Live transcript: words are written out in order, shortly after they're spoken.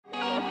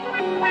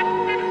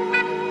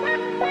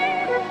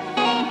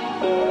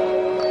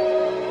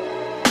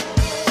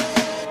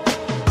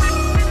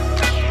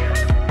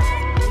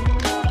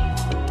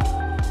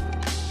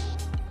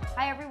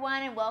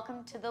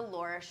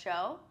our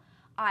show.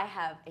 I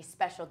have a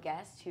special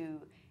guest who,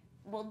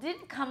 well,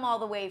 didn't come all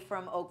the way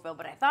from Oakville,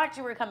 but I thought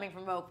you were coming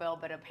from Oakville,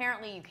 but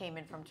apparently you came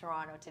in from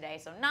Toronto today,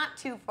 so not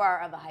too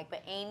far of a hike,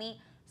 but Aimee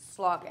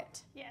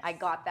Sloggett. Yes. I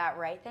got that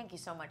right. Thank you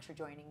so much for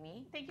joining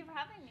me. Thank you for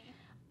having me.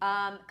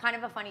 Kind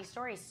of a funny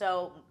story.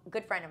 So,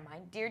 good friend of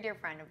mine, dear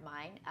friend of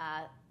mine,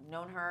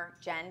 known her,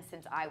 Jen,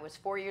 since I was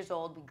 4 years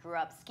old. We grew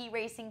up ski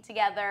racing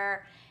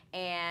together,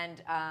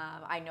 and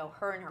I know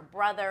her and her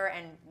brother,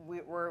 and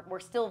we're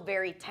still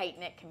very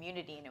tight-knit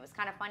community. And it was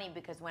kind of funny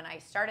because when I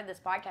started this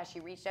podcast,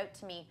 she reached out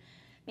to me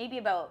maybe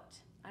about,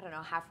 I don't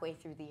know, halfway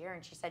through the year,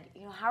 and she said,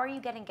 you know, how are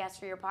you getting guests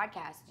for your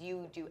podcast? Do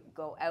you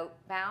go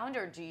outbound,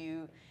 or do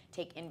you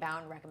take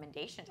inbound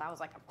recommendations? I was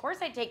like, of course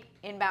I take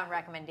inbound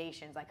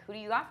recommendations. Like, who do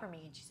you got for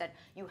me? And she said,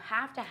 you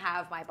have to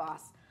have my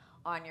boss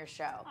on your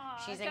show. Aw,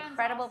 she's an Jen's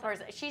incredible awesome.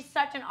 person. She's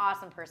such an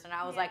awesome person.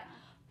 I was Yeah. like,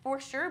 for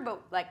sure,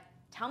 but like,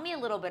 tell me a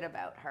little bit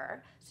about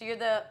her. So you're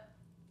the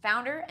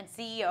founder and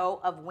CEO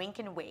of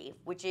Wink&Wave,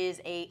 which is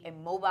a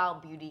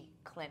mobile beauty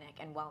clinic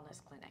and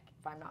wellness clinic,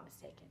 if I'm not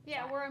mistaken.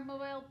 Yeah, we're a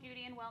mobile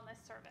beauty and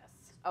wellness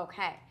service.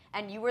 Okay,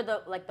 and you were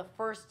the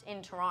first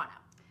in Toronto.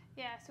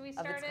 Yeah, so we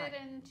started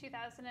in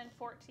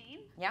 2014.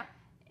 Yeah.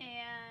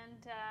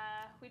 And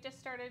we just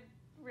started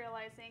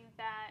realizing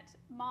that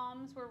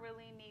moms were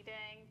really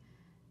needing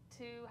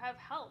to have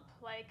help.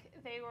 Like,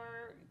 they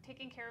were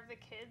taking care of the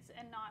kids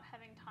and not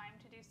having time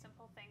to do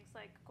simple things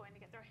like going to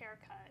get their hair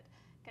cut,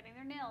 getting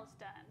their nails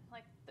done.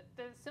 Like,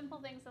 the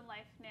simple things in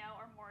life now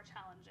are more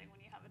challenging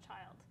when you have a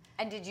child.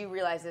 And did you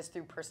realize this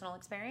through personal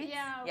experience?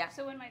 Yeah.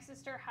 So when my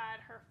sister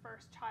had her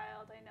first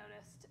child, I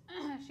noticed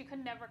she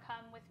could never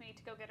come with me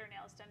to go get her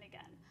nails done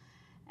again.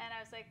 And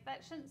I was like,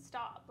 that shouldn't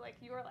stop. Like,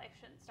 your life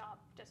shouldn't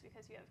stop just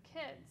because you have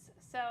kids.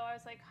 So I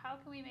was like, how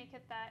can we make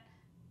it that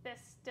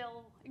this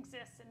still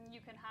exists and you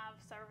can have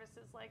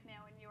services like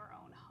now in your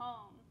own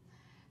home?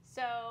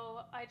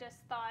 So I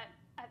just thought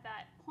at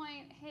that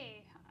point,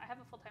 hey, I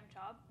have a full-time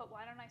job, but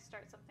why don't I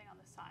start something on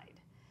the side?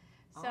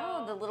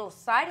 So the little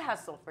side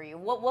hustle for you.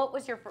 What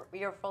was your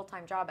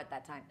full-time job at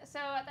that time? So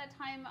at that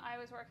time, I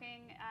was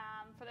working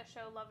for the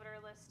show Love It or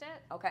List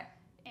It. Okay.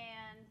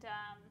 And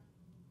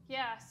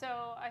yeah,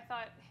 so I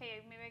thought,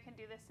 hey, maybe I can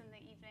do this in the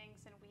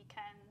evenings and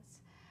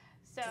weekends.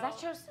 So Does that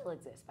show still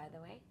exist, by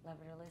the way? Love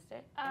It or List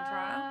It in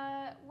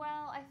Toronto?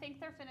 Well, I think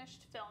they're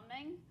finished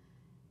filming,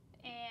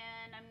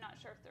 and I'm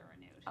not sure if they're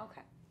renewed.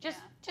 Okay.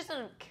 Just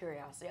out of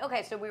curiosity.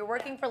 Okay, so we were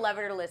working for Love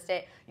It or List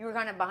It. You were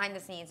kind of behind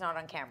the scenes, not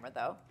on camera,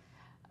 though.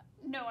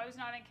 No, I was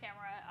not on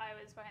camera. I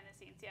was behind the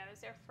scenes. Yeah, I was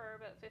there for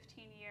about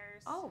 15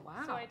 years. Oh,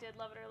 wow. So I did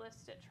Love It or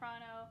List It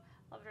Toronto,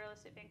 Love It or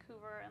List It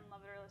Vancouver, and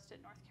Love It or List It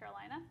North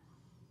Carolina.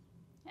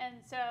 And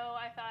so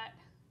I thought,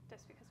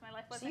 just because my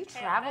life wasn't So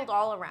you traveled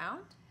all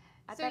around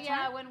at that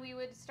time? when we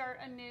would start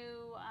a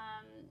new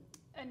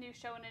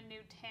show in a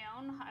new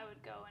town, I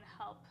would go and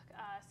help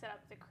set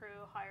up the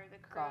crew, hire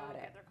the crew,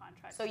 get their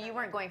contracts. So you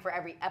weren't going for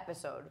every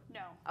episode?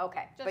 No.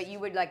 Okay, but you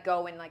would like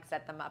go and like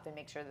set them up and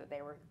make sure that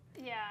they were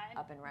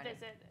up and running.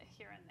 Visit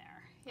here and there.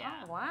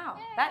 Yeah. Oh, wow.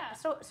 Yeah.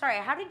 So sorry,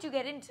 how did you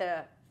get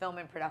into film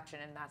and production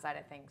and that side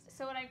of things?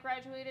 So when I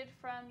graduated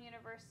from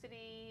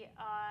university,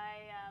 I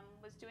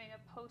was doing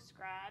a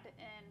post-grad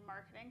in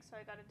marketing. So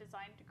I got a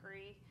design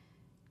degree,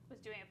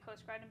 was doing a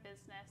post-grad in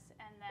business,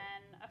 and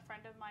then a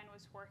friend of mine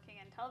was working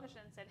in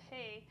television and said,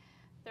 hey,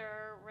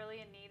 they're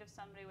really in need of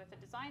somebody with a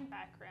design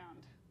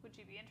background. Would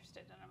you be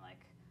interested? And I'm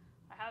like,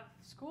 I have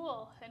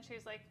school. And she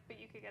was like, but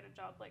you could get a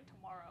job like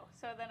tomorrow.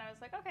 So then I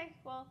was like, okay,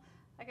 well,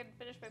 I could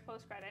finish my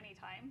post-grad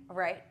anytime.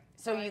 Right.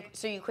 So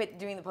you quit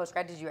doing the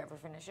post-grad. Did you ever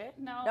finish it?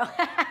 No.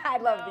 I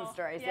love these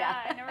stories. Yeah,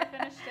 I never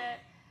finished it.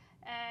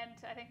 And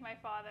I think my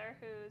father,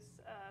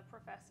 who's a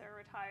professor,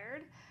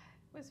 retired,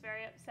 was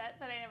very upset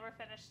that I never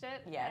finished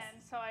it. Yes.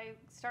 And so I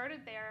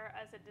started there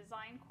as a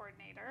design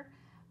coordinator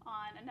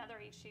on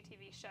another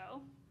HGTV show,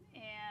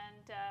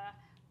 and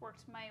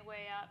worked my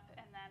way up,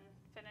 and then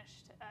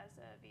finished as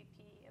a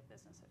VP of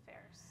Business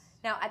Affairs.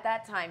 Now, at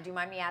that time, do you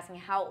mind me asking,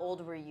 how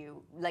old were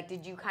you? Like,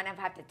 did you kind of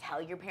have to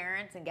tell your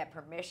parents and get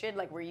permission?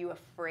 Like, were you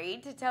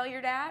afraid to tell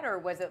your dad, or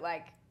was it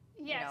like,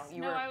 yes,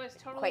 you were I was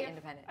totally quite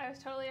independent? I was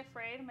totally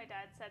afraid. My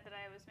dad said that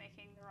I was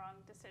making the wrong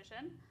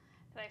decision,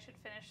 that I should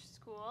finish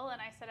school, and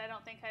I said I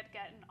don't think I'd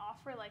get an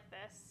offer like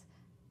this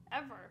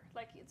ever.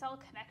 Like, it's all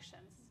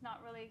connections. It's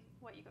not really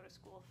what you go to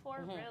school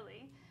for,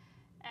 really.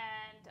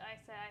 And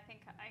I said, I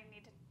think I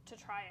need to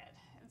try it.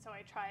 And so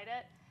I tried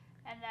it.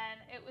 And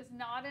then it was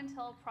not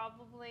until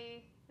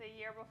probably the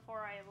year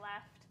before I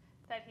left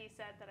that he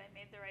said that I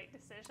made the right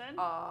decision.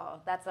 Oh,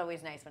 that's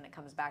always nice when it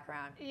comes back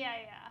around. Yeah,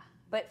 yeah.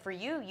 But for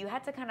you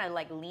had to kind of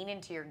like lean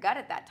into your gut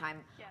at that time.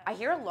 Yes. I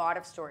hear a lot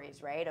of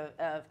stories, right,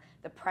 of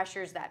the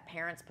pressures that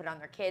parents put on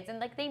their kids, and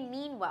like they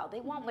mean well.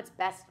 They want what's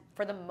best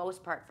for the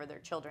most part for their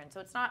children. So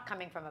it's not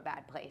coming from a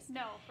bad place.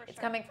 No, for sure. It's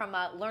coming from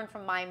a learn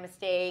from my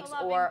mistakes, A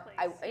loving or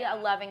place, a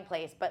loving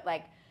place. But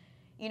like,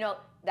 you know,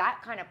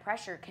 that kind of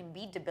pressure can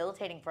be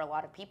debilitating for a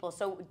lot of people.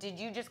 So did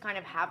you just kind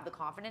of have the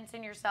confidence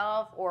in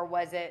yourself, or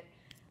was it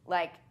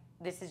like,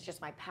 this is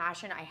just my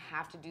passion, I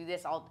have to do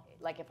this?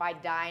 like if I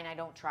die and I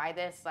don't try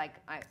this, like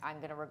I'm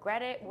gonna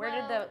regret it? Where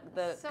did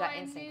the gut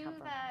instinct come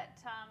from?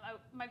 So I knew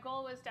that my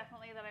goal was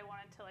definitely that I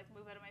wanted to like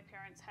move out of my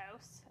parents'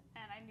 house,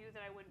 and I knew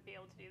that I wouldn't be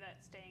able to do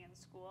that staying in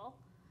school.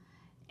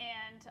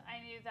 And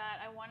I knew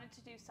that I wanted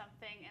to do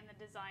something in the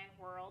design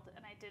world,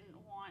 and I didn't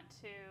want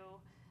to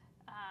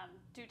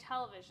do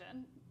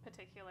television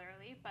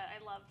particularly, but I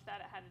loved that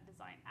it had a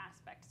design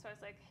aspect. So I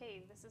was like,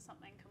 hey, this is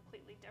something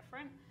completely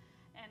different,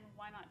 and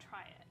why not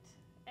try it?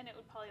 And it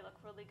would probably look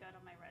really good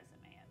on my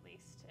resume, at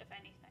least, if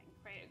anything,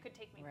 right? It could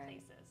take me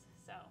places.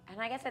 So.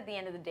 And I guess at the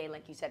end of the day,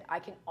 like you said, I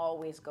can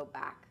always go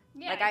back.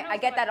 Yeah, like I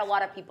get that a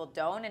lot of people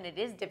don't, and it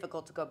is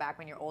difficult to go back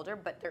when you're older,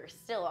 but there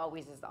still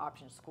always is the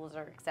option. Schools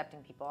are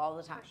accepting people all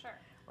the time. For sure.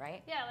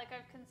 Right? Yeah, like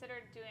I've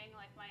considered doing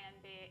like my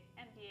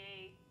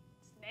MBA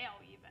now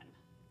even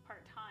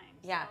part-time.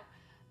 Yeah. So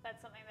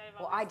that's something that I've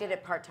Well, always I did done.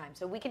 it part-time,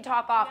 so we can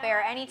talk off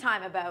air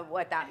anytime about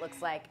what that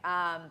looks like.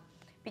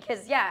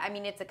 Because, yeah, I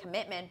mean, it's a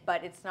commitment,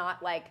 but it's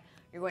not like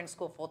you're going to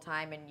school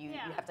full-time and you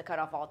have to cut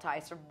off all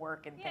ties from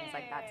work and things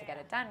like that to get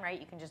it done, right?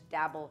 You can just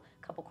dabble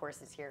a couple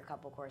courses here, a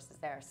couple courses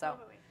there. So.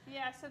 Totally.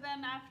 Yeah, so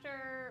then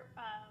after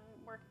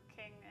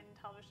working in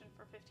television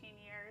for 15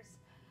 years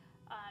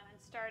and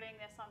starting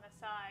this on the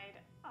side,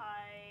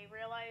 I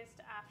realized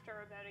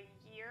after about a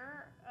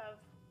year of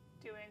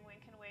doing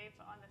Wink&Wave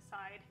on the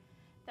side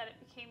that it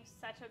became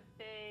such a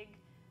big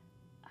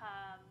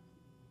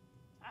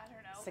I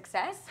don't know.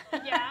 Success?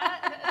 Yeah,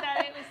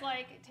 that it was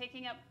like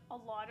taking up a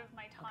lot of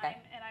my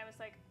time, and I was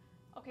like,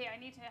 okay, I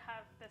need to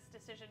have this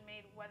decision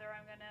made whether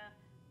I'm going to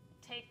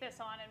take this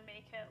on and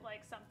make it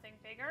like something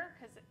bigger,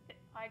 because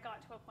I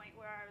got to a point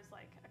where I was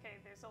like, okay,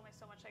 there's only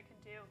so much I can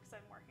do because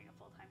I'm working a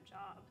full-time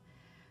job.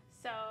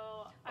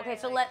 So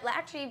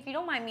actually, if you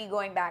don't mind me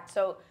going back,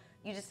 so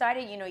you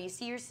decided, you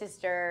see your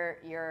sister,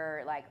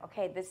 you're like,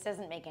 okay, this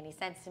doesn't make any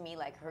sense to me,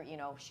 like her,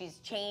 she's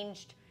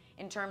changed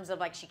in terms of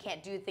like she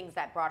can't do things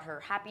that brought her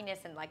happiness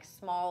and like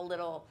small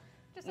little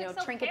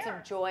trinkets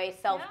of joy,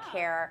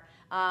 self-care.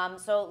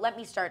 So let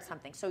me start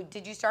something. So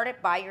did you start it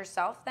by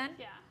yourself then?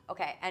 Yeah.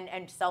 Okay,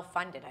 and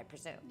self-funded, I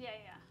presume. Yeah.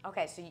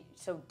 Okay,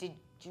 so did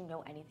you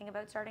know anything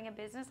about starting a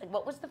business? Like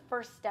what was the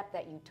first step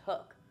that you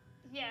took?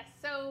 Yes,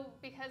 so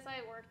because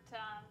I worked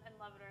in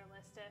Love It or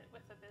List It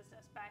with a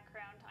business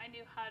background, I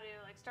knew how to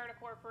like start a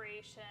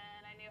corporation,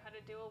 I knew how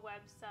to do a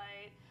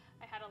website,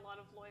 I had a lot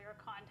of lawyer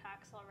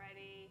contacts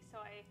already, so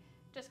I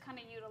just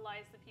kind of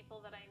utilized the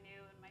people that I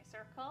knew in my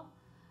circle.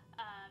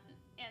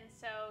 And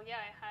so,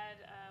 yeah, I had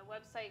a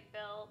website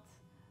built,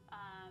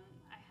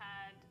 I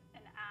had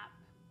an app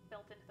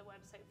built into the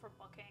website for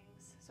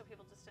bookings, so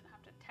people just didn't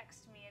have to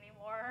text me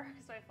anymore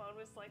because my phone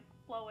was like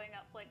blowing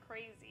up like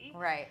crazy.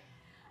 Right.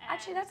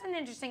 Actually, that's an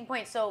interesting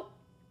point. So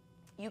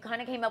you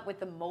kind of came up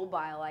with the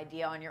mobile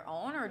idea on your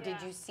own, or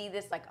did you see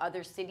this like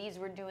other cities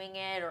were doing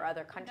it or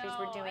other countries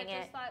were doing it? I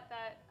just thought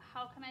that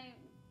how can I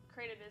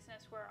create a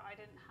business where I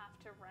didn't have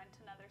to rent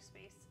another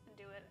space and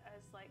do it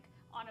as like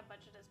on a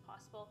budget as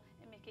possible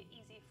and make it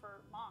easy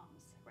for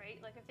moms, right?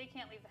 Like if they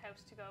can't leave the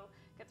house to go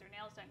get their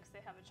nails done because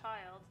they have a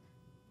child,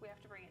 we have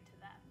to bring it to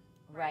them,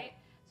 right?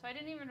 So I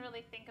didn't even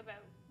really think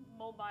about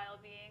mobile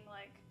being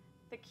like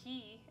the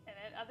key in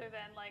it, other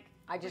than like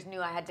I just knew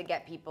I had to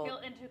get people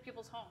into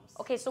people's homes.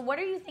 Okay, so what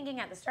are you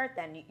thinking at the start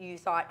then? You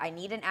thought I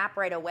need an app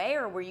right away,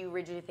 or were you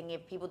originally thinking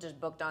if people just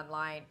booked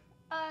online?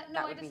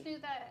 No, I just knew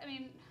that. I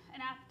mean, an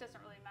app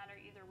doesn't really matter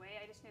either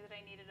way. I just knew that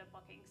I needed a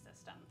booking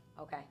system.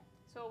 Okay.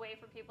 So a way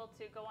for people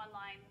to go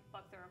online,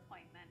 book their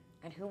appointment.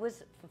 And who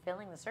was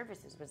fulfilling the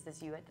services? Was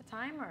this you at the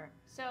time, or?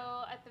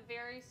 So at the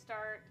very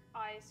start,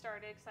 I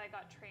started because I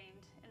got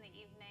trained in the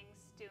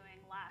evenings doing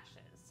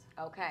lashes.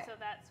 Okay. So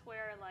that's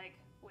where like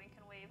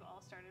Wink&Wave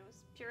all started. It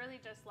was purely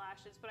just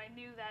lashes, but I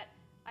knew that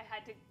I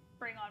had to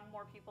bring on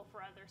more people for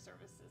other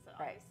services that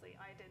obviously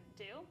I didn't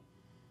do.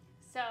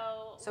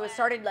 So it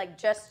started like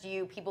just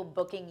you, people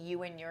booking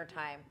you in your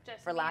time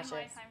just for lashes. My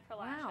time for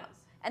lashes. Wow.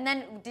 And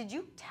then did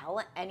you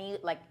tell any,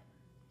 like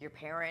your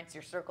parents,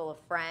 your circle of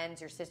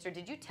friends, your sister,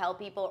 did you tell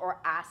people or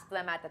ask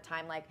them at the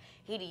time like,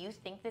 hey, do you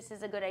think this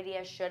is a good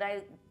idea? Should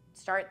I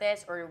start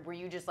this? Or were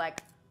you just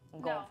like,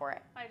 I'm going for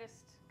it? I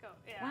just go,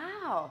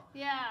 Wow.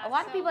 Yeah. A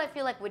lot of people I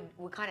feel like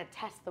would kind of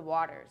test the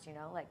waters,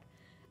 like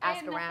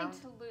ask around. I had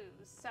nothing to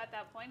lose at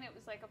that point. It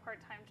was like a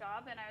part-time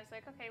job, and I was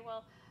like, okay,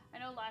 well, I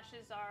know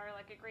lashes are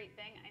like a great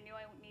thing. I knew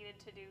I needed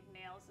to do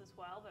nails as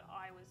well, but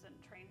I wasn't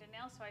trained in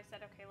nails, so I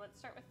said, okay, let's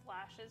start with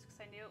lashes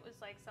because I knew it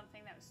was like something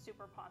that was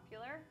super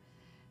popular.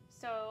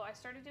 So I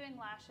started doing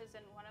lashes,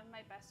 and one of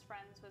my best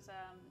friends was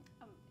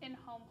an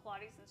in-home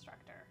Pilates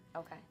instructor.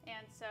 Okay.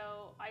 And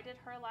so I did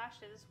her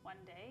lashes one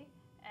day,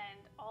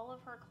 and all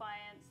of her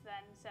clients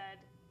then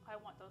said,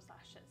 I want those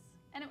lashes.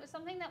 And it was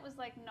something that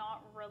was like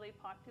not really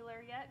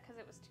popular yet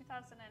because it was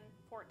 2014.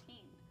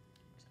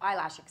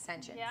 Eyelash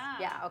extensions. Yeah.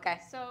 Yeah, okay.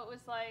 So it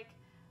was like,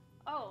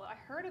 oh, I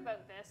heard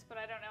about this, but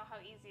I don't know how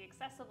easy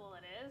accessible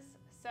it is.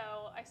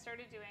 So I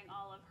started doing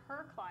all of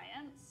her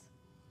clients.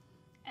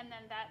 And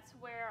then that's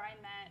where I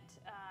met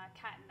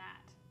Kat and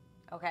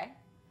Nat. Okay.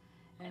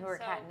 And who are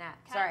Kat and Nat?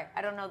 Sorry,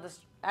 I don't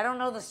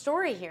know the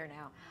story here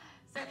now.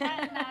 So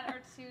Kat and Nat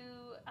are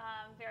two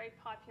very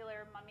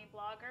popular mummy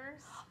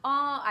bloggers.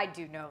 Oh, I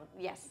do know.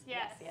 Yes.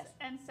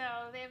 And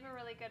so they have a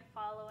really good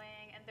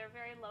following, and they're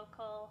very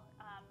local.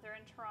 They're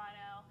in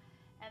Toronto,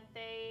 and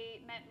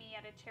they met me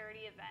at a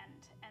charity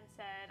event and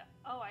said,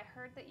 "Oh, I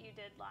heard that you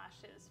did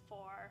lashes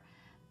for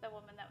the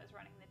woman that was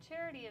running the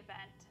charity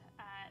event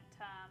at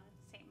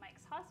St.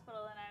 Mike's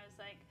Hospital," and I was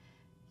like,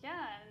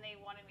 "Yeah," and they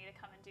wanted me to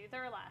come and do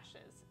their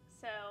lashes.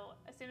 So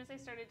as soon as I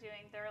started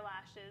doing their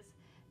lashes,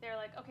 they're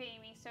like, "Okay,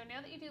 Aimee, so now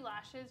that you do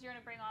lashes, you're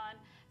gonna bring on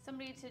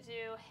somebody to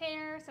do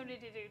hair,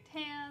 somebody to do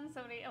tan,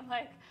 somebody." I'm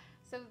like,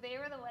 so they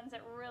were the ones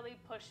that really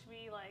pushed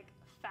me like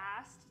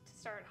fast to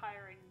start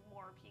hiring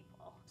more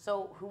people.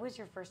 So who was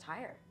your first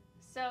hire?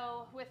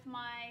 So with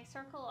my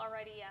circle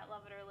already at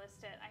Love It or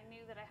List It, I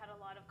knew that I had a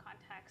lot of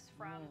contacts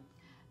from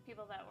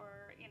people that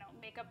were,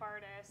 makeup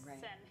artists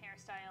and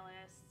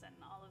hairstylists and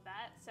all of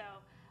that. So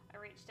I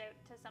reached out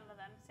to some of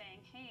them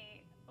saying,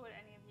 "Hey, would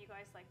any of you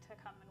guys like to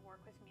come and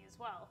work with me as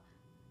well?"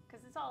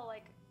 Because it's all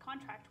like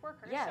contract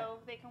workers, so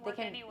they can work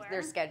anywhere.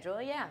 Their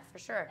schedule, yeah, for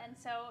sure. And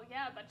so,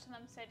 yeah, a bunch of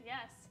them said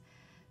yes.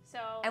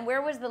 So. And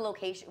where was the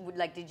location?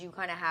 Like, did you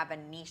kind of have a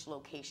niche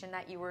location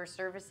that you were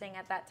servicing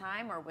at that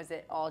time, or was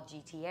it all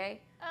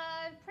GTA?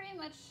 Pretty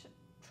much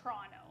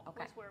Toronto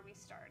was where we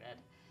started.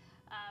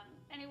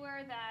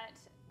 Anywhere that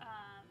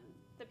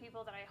the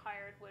people that I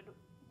hired would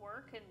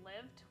work and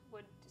lived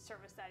would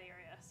service that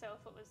area. So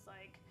if it was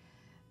like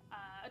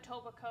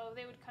Etobicoke,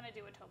 they would kind of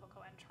do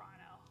Etobicoke and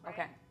Toronto, right?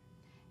 Okay.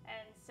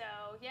 And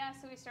so,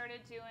 so we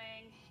started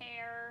doing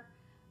hair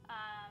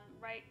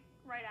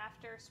right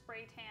after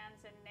spray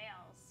tans and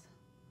nails.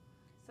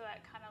 So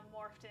that kind of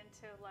morphed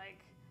into like,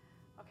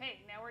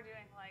 okay, now we're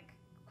doing like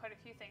quite a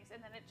few things.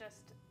 And then it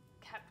just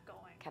kept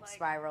going. Kept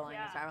spiraling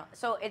and spiraling.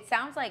 So it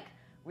sounds like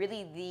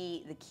really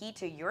the key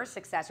to your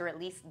success, or at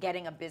least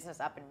getting a business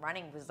up and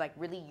running, was like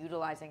really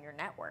utilizing your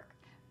network.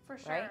 For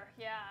sure, right?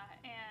 Yeah.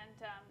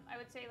 And I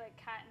would say like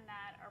Kat and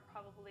Nat are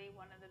probably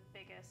one of the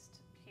biggest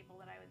people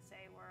that I would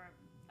say were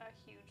a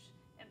huge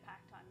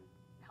impact on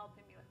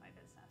helping me with my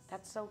business.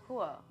 That's so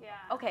cool. Yeah.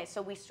 Okay,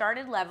 so we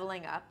started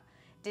leveling up.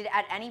 Did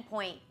at any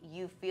point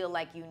you feel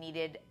like you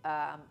needed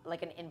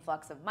like an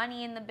influx of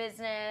money in the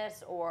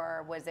business,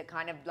 or was it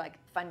kind of like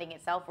funding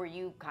itself? Were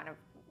you kind of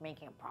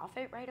making a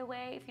profit right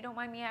away, if you don't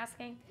mind me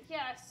asking?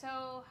 Yeah,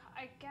 so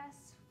I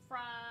guess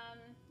from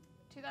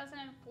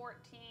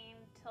 2014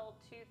 till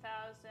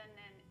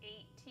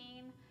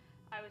 2018,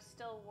 I was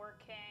still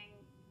working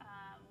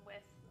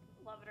with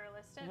Love It or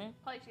List It,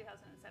 probably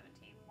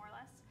 2017, more or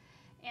less.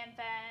 And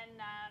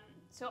then,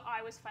 so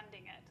I was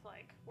funding it,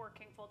 like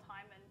working full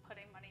time and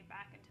putting money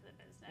back into the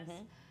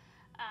business.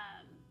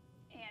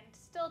 And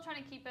still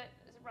trying to keep it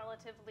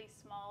relatively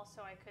small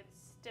so I could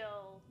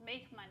still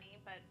make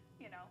money, but,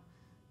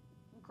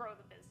 grow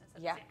the business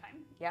at the same time.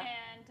 Yeah.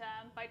 And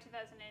by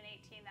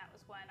 2018, that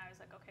was when I was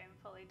like, okay, I'm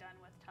fully done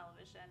with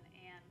television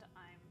and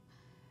I'm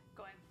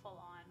going full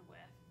on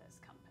with this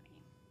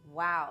company.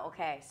 Wow,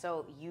 okay.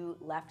 So you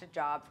left a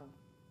job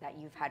that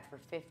you've had for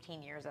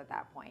 15 years at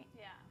that point.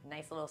 Yeah.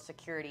 Nice little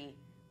security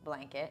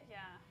blanket. Yeah.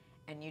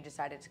 And you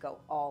decided to go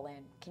all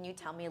in. Can you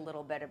tell me a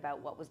little bit about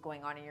what was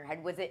going on in your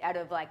head? Was it out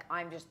of like,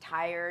 I'm just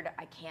tired,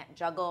 I can't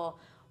juggle?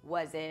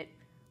 Was it,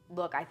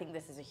 look, I think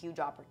this is a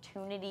huge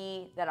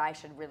opportunity that I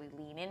should really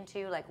lean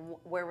into? Like,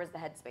 where was the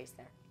headspace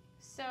there?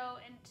 So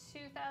in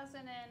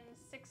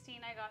 2016,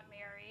 I got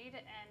married,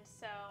 and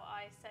so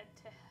I said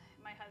to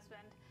my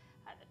husband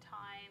at the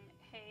time,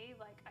 hey,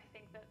 like, I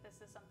think that this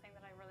is something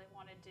that I really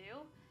want to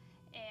do,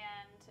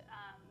 and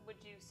would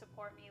you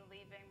support me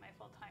leaving my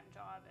full-time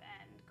job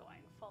and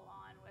going full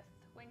on with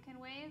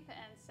Wink&Wave?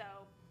 And so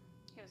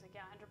he was like,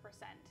 yeah, 100%.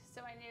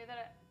 So I knew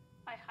that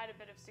I had a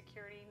bit of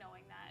security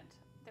knowing that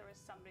there was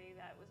somebody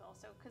that was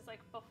also, because like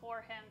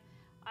before him,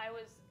 I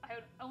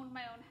owned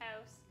my own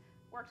house,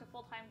 worked a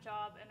full-time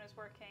job, and was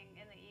working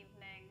in the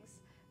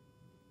evenings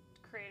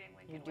creating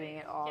Wink&Wave. You're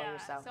doing it all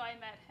yourself. So I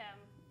met him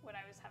when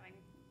I was having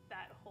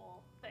that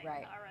whole thing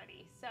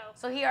already.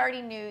 So he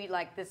already knew,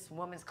 like, this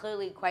woman's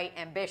clearly quite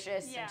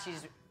ambitious and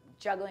she's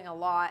juggling a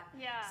lot.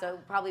 Yeah. So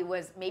probably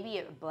was maybe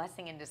a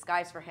blessing in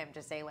disguise for him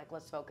to say, like,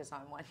 let's focus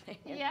on one thing.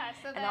 Yeah,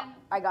 so then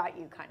I got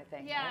you kind of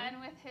thing. Yeah, right?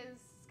 and with his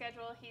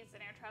schedule, he's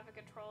an air traffic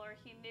controller.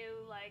 He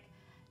knew, like,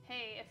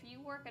 hey, if you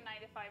work a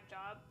 9-to-5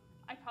 job,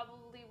 I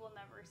probably will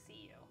never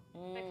see you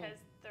because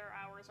their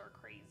hours are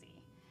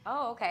crazy.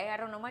 Oh, okay. I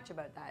don't know much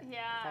about that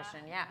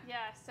profession. Yeah.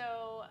 Yeah.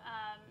 So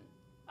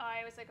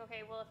I was like,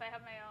 okay, well, if I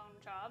have my own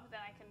job,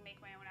 then I can make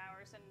my own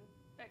hours and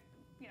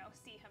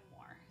see him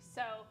more.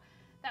 So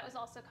that was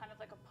also kind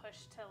of like a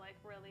push to like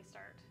really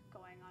start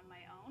going on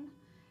my own.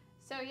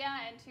 So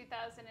yeah, in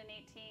 2018,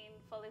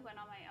 fully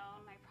went on my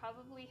own. I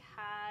probably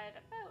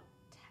had about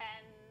 10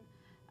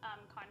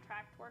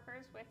 contract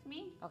workers with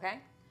me.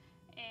 Okay.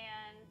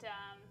 And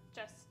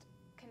just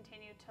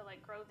continued to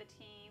like grow the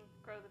team,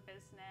 grow the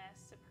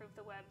business, improve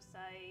the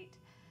website,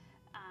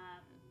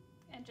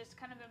 and just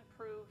kind of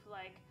improve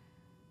like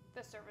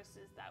the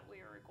services that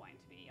we were going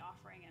to be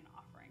offering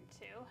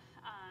too.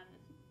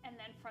 And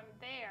then from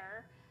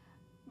there,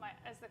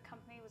 as the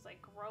company was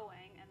like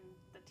growing and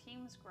the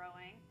team's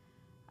growing,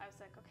 I was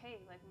like, okay,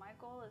 like my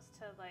goal is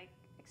to like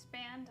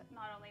expand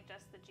not only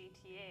just the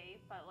GTA,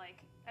 but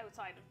like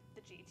outside of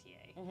the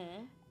GTA.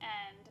 Mm-hmm.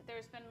 And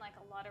there's been like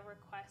a lot of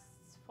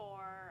requests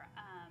for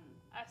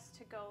us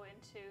to go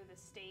into the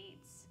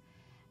States.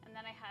 And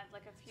then I had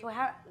like a few. So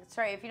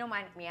sorry, if you don't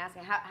mind me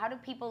asking, how do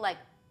people like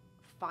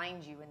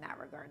find you in that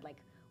regard? Like,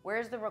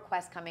 where's the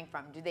request coming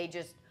from? Do they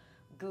just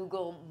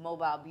Google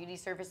mobile beauty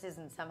services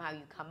and somehow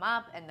you come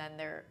up, and then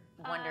they're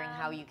wondering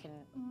how you can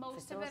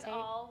Most facilitate? of it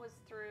all was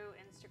through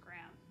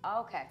Instagram.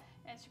 Oh, okay.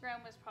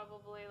 Instagram was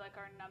probably like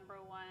our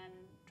number one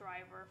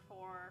driver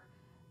for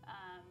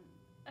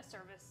a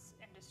service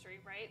industry,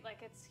 right? Like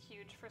it's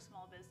huge for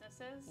small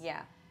businesses.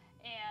 Yeah.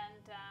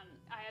 And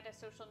I had a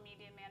social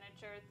media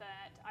manager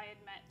that I had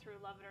met through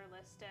Love It or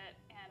List It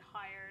and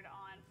hired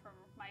on from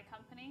my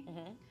company.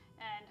 Mm-hmm.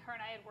 And her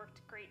and I had worked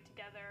great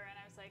together, and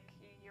I was like,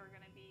 you're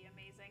going to be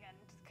amazing, and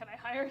can I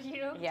hire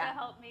you to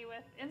help me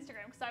with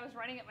Instagram? Because I was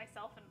running it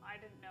myself, and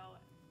I didn't know,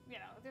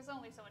 there's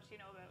only so much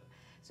you know about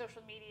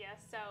social media,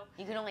 so.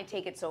 You can only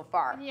take it so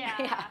far. Yeah,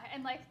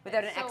 and like.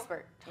 Without an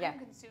expert. Time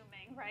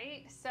consuming,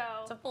 right? So.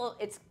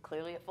 It's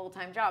clearly a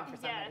full-time job for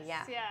somebody,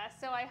 Yeah.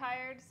 So I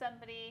hired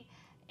somebody,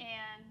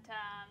 and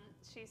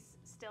she's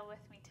still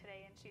with me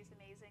today, and she's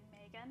amazing,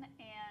 Megan,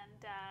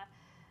 and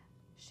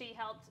she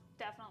helped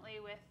definitely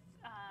with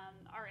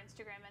our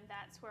Instagram, and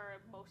that's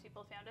where most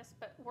people found us.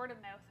 But word of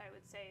mouth, I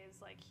would say,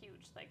 is like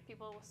huge. Like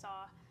people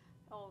saw,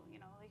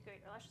 you got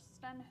your lashes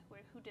done.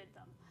 Who did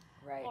them?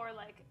 Right. Or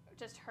like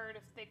just heard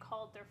if they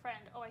called their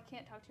friend. Oh, I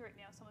can't talk to you right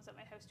now. Someone's at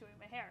my house doing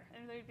my hair,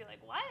 and they'd be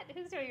like, "What?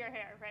 Who's doing your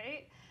hair?"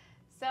 Right?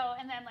 So,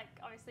 and then like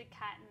obviously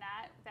Kat and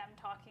Nat, them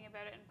talking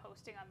about it and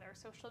posting on their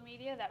social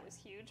media, that was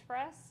huge for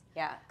us.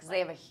 Yeah, because they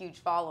have a huge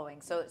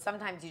following. So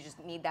sometimes you just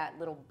need that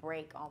little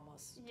break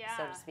almost,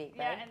 so to speak,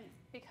 right? Yeah, and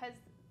because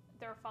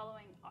they're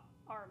following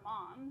our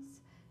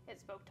moms, it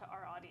spoke to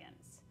our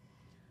audience.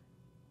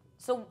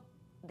 So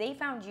they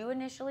found you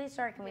initially?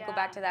 Sorry, can we go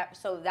back to that?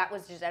 So that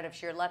was just out of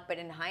sheer luck, but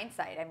in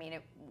hindsight, I mean,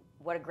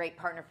 what a great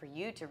partner for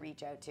you to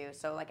reach out to.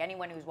 So like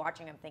anyone who's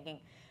watching, I'm thinking,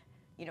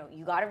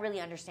 you got to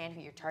really understand who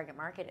your target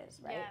market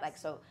is, right? Yes. Like,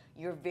 so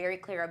you're very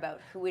clear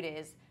about who it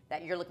is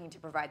that you're looking to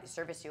provide the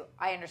service to.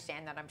 I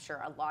understand that. I'm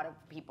sure a lot of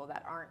people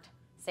that aren't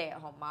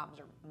stay-at-home moms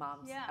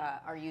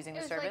are using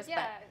the service. Like,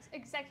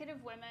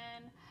 executive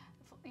women,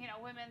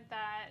 women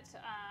that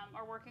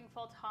are working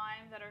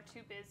full-time that are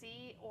too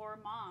busy, or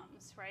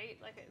moms, right?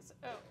 Like it's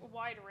a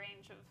wide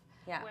range of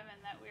women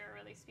that we were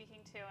really speaking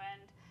to,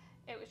 and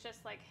it was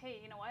just like, hey,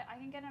 you know what? I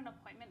can get an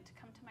appointment to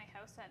come to my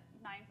house at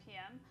 9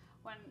 p.m.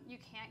 when you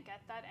can't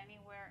get that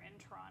anywhere in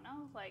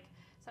Toronto. Like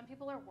some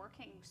people are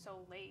working so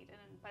late,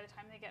 and by the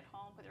time they get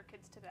home, put their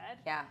kids to bed.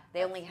 Yeah,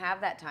 they only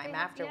have that time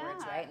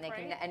afterwards, right? And they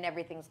can, and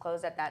everything's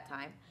closed at that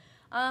time.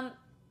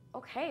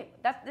 Okay,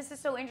 this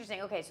is so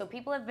interesting. Okay, so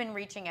people have been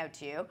reaching out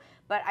to you,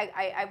 but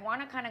I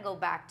want to kind of go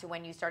back to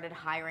when you started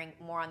hiring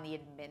more on the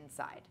admin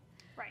side.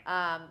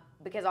 Right.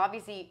 Because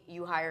obviously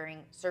you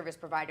hiring service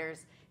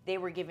providers, they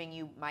were giving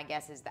you, my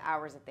guess is the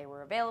hours that they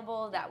were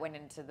available, that went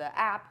into the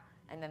app,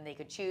 and then they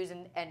could choose.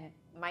 And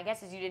my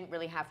guess is you didn't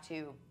really have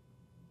to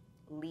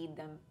lead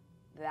them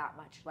that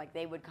much. Like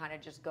they would kind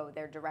of just go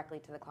there directly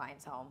to the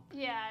client's home.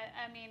 Yeah,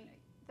 I mean,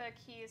 the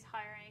key is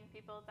hiring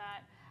people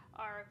that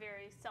are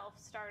very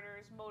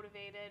self-starters,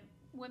 motivated,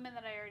 women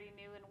that I already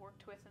knew and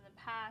worked with in the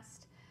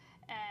past,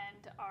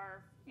 and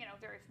are,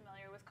 very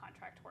familiar with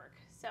contract work.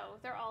 So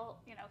they're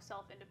all,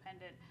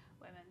 self-independent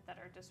women that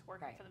are just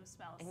working for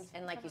themselves.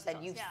 And like you said,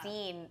 you've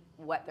seen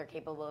what they're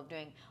capable of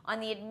doing. On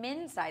the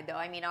admin side, though,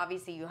 I mean,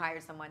 obviously you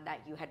hired someone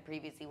that you had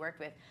previously worked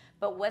with,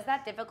 but was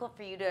that difficult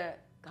for you to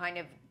kind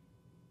of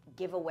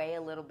give away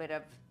a little bit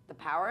of the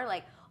power?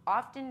 Like,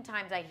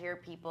 oftentimes I hear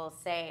people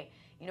say,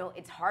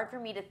 it's hard for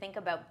me to think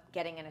about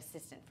getting an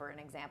assistant, for an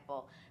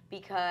example,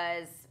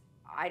 because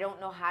I don't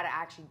know how to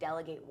actually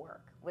delegate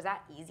work. Was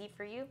that easy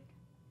for you?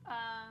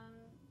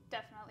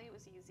 Definitely, it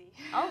was easy.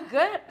 Oh,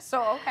 good.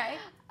 So, okay.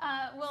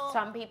 Well,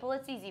 some people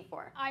it's easy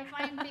for. I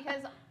find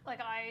because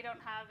I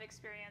don't have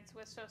experience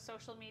with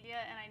social media,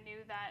 and I knew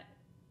that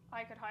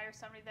I could hire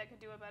somebody that could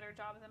do a better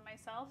job than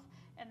myself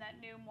and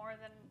that knew more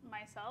than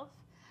myself.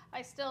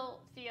 I still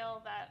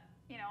feel that,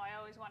 I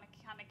always want to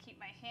kind of keep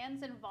my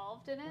hands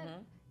involved in it,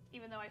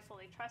 even though I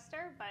fully trust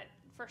her. But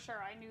for sure,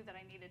 I knew that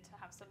I needed to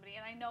have somebody.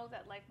 And I know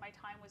that my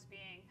time was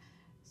being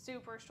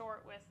super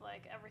short with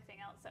everything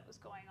else that was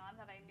going on,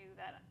 that I knew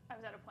that I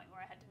was at a point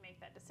where I had to make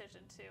that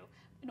decision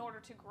in order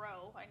to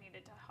grow, I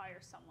needed to hire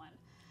someone.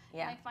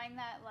 Yeah. And I find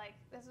that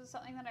this is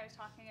something that I was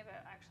talking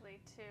about actually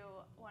to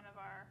one of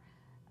our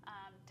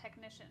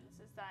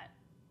technicians, is that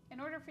in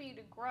order for you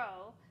to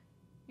grow,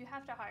 you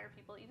have to hire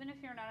people. Even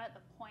if you're not at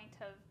the point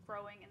of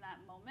growing in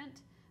that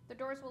moment, the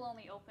doors will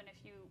only open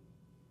if you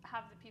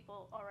have the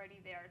people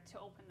already there to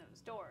open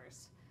those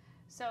doors.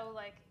 So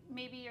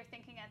maybe you're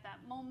thinking at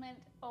that moment,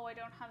 oh, I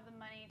don't have the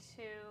money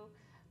to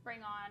bring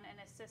on an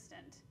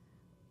assistant.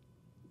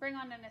 Bring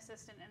on an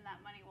assistant and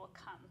that money will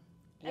come.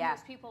 and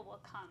those people will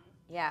come.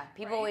 Yeah,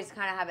 people right? always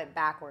kind of have it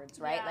backwards,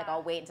 right? Yeah. Like,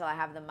 I'll wait until I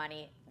have the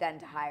money then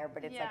to hire,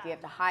 but it's like you have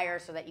to hire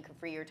so that you can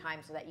free your time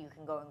so that you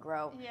can go and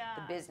grow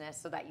the business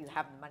so that you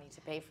have the money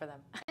to pay for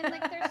them. And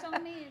like, there's so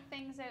many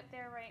things out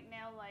there right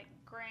now, like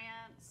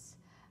grants.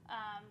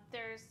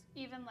 There's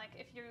even like,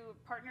 if you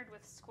partnered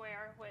with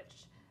Square,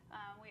 which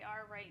we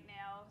are right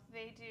now,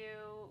 they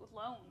do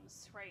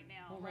loans right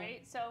now,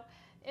 right? So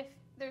if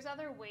there's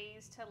other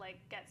ways to like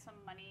get some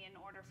money in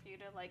order for you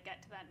to like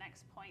get to that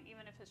next point,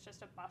 even if it's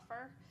just a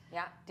buffer.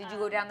 Yeah. Did you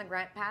go down the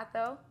grant path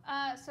though?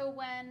 So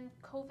when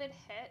COVID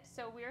hit,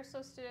 so we were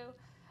supposed to,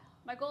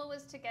 my goal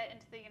was to get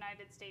into the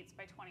United States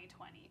by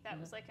 2020. That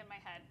was like in my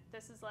head.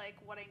 This is like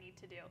what I need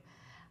to do.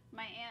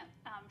 My aunt,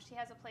 she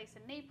has a place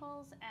in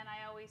Naples, and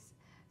I always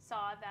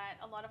saw that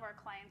a lot of our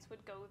clients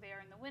would go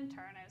there in the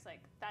winter, and I was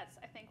like, that's,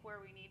 I think, where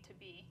we need to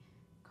be.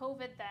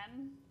 COVID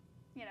then,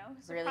 you know,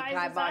 surprises really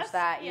kiboshed us.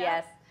 that,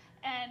 yes.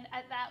 And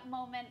at that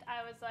moment,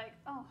 I was like,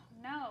 oh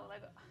no,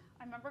 like,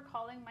 I remember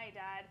calling my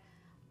dad.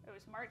 It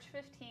was March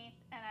 15th,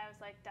 and I was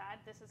like, Dad,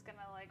 this is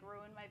gonna like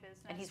ruin my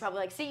business. And he's probably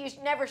like, see, you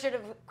never should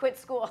have quit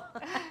school.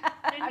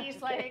 And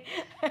he's like,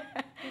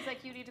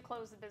 you need to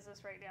close the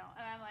business right now.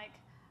 And I'm like,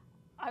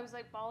 I was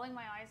like bawling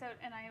my eyes out,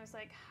 and I was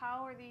like,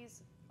 how are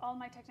all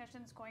my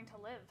technicians going to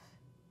live?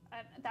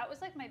 And that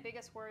was like my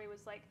biggest worry,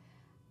 was like,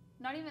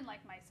 not even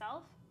like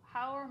myself,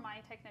 how are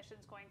my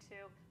technicians going to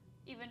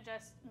even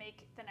just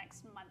make the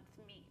next month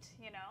meet,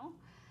 you know?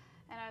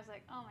 And I was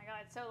like, oh my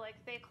God. So like,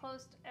 they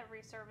closed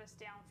every service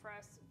down for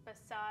us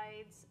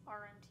besides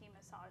RMT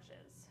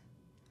massages.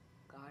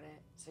 Got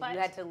it. So you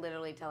had to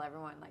literally tell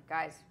everyone, like,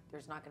 guys,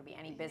 there's not going to be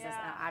any business,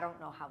 and I don't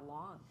know how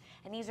long.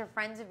 And these are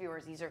friends of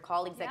yours. These are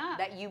colleagues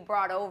that you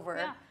brought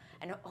over,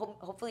 and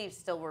hopefully you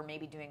still were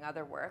maybe doing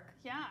other work.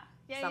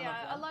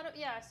 A lot of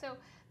So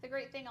the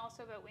great thing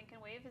also about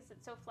Wink&Wave is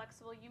it's so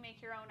flexible. You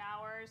make your own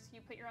hours.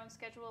 You put your own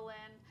schedule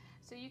in,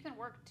 so you can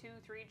work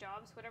 2-3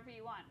 jobs, whatever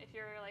you want. If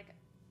you're like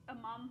a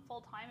mom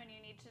full time and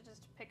you need to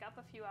just pick up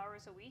a few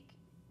hours a week,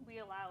 we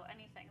allow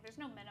anything. There's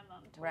no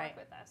minimum to work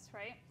with us,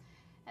 right?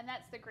 And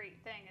that's the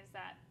great thing, is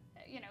that,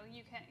 you know,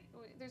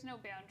 there's no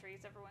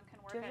boundaries. Everyone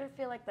can work. Do you ever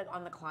feel like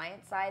on the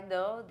client side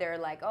though, they're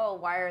like, oh,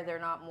 why are there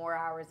not more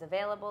hours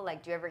available?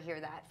 Like, do you ever hear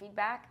that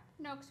feedback?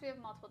 No, because we have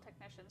multiple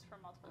technicians for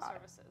multiple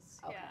services.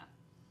 Okay. Yeah.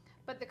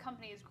 But the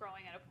company is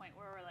growing at a point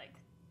where we're like,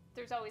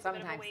 there's always a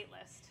bit of a wait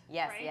list.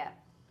 Yes, right?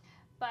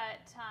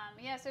 But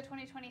so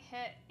 2020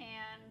 hit,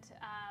 and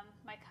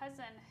my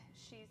cousin,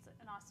 she's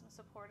an awesome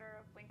supporter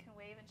of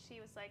Wink&Wave, and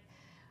she was like,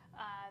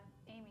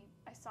 Aimee,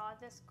 I saw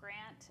this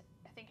grant.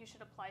 I think you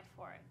should apply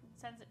for it. And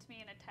sends it to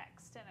me in a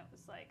text, and it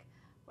was like,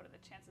 what are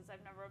the chances?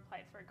 I've never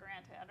applied for a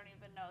grant. I don't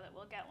even know that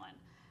we'll get one.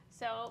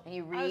 So and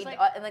you read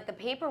and like the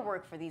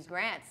paperwork for these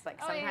grants.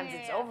 Like sometimes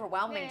it's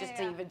overwhelming just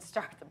to even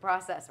start the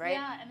process, right?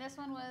 Yeah, and this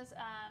one was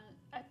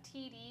a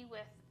TD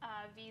with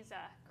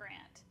Visa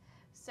grant.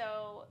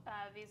 So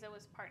Visa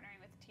was partnering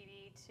with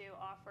TD to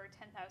offer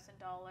 $10,000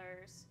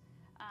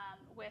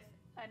 with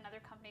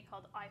another company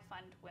called I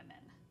Fund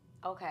Women.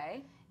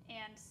 Okay.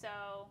 And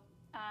so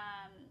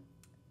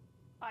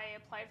I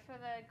applied for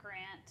the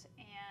grant,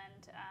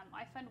 and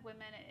I Fund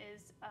Women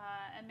is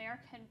an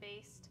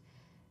American-based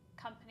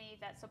company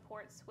that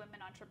supports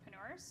women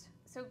entrepreneurs.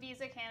 So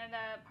Visa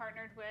Canada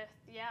partnered with,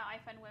 I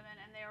Fund Women,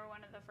 and they were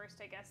one of the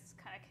first, I guess,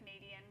 kind of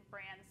Canadian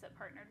brands that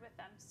partnered with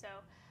them. So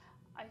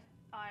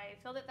I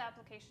filled out the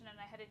application, and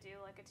I had to do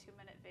like a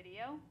 2-minute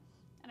video.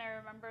 And I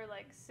remember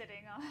like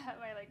sitting at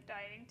my like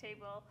dining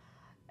table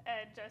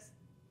and just,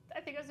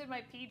 I think I was in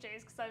my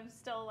PJs because I'm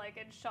still like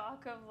in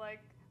shock of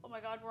like, oh my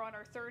God, we're on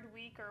our 3rd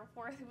week or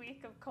 4th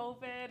week of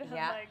COVID, and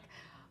like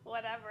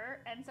whatever.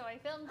 And so I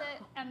filmed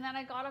it, and then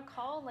I got a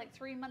call like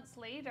 3 months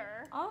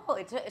later. Oh,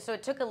 so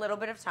it took a little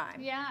bit of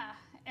time. Yeah.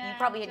 And you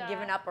probably had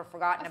given up or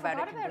forgotten about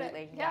it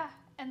completely. Yeah.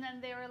 And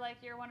then they were like,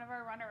 you're one of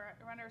our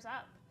runners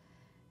up.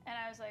 And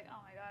I was like, oh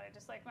my God, I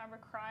just like remember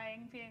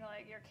crying, being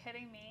like, you're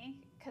kidding me.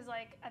 Because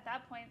like at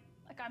that point,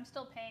 like I'm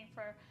still paying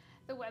for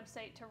the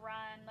website to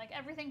run, like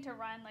everything to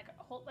run, like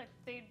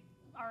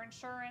our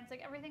insurance,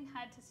 like everything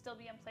had to still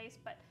be in place.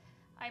 But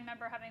I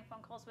remember having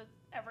phone calls with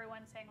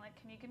everyone saying like,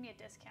 can you give me a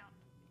discount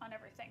on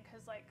everything?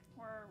 Because like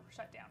we're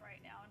shut down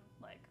right now, and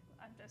like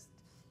I'm just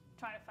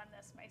trying to fund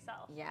this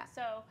myself. Yeah.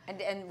 So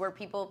and were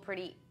people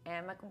pretty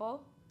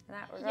amicable in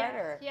that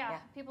regard?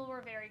 Yeah, people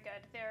were very good.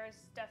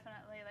 There's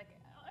definitely like,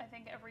 I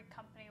think every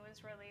company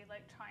was really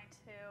like trying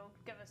to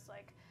give us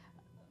like,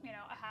 you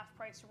know, a half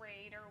price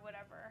rate or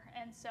whatever.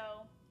 And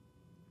so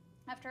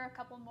after a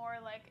couple more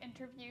like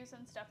interviews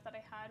and stuff that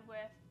I had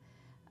with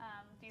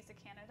Visa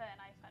Canada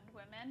and I Fund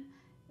Women,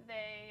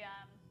 they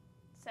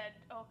said,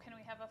 oh, can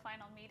we have a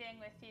final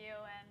meeting with you?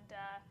 And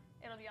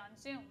it'll be on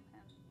Zoom.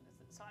 And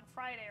so on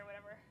Friday or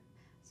whatever.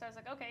 So I was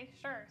like, okay,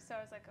 sure. So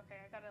I was like, okay,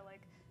 I gotta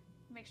like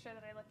make sure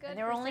that I look good. And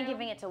they were only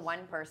giving it to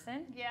one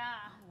person? Yeah.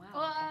 Oh,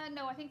 wow. Well,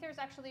 no, I think there's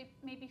actually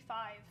maybe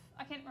 5.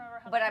 I can't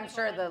remember how many. But I'm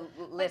sure the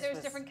list there's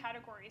different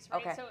categories,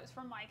 right? Okay. So it's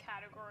from my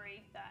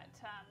category that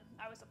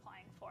I was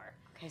applying for.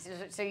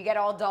 Okay, so you get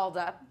all dolled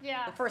up.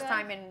 Yeah. The first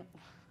time in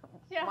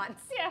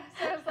months. Yeah,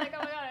 so I was like, oh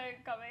my God, I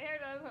got my hair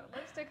done, put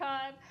lipstick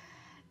on.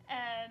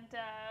 And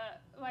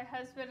my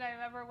husband, I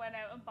remember, went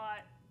out and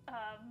bought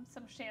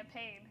some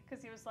champagne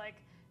because he was like,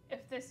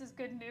 if this is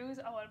good news,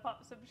 I want to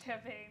pop some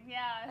champagne.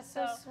 Yeah. That's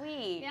so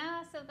sweet.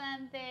 Yeah, so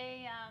then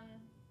they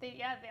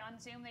on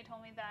Zoom, they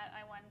told me that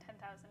I won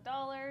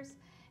 $10,000.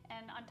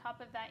 And on top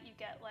of that, you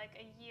get like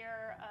a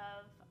year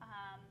of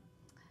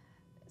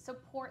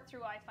support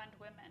through I Fund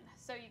Women.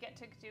 So you get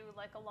to do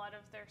like a lot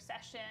of their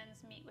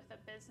sessions, meet with a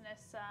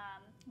business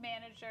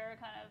manager,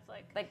 kind of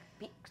like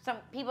some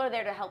people are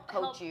there to help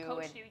coach you.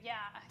 Yeah.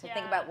 To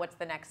think about what's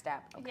the next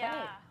step. Okay.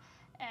 Yeah.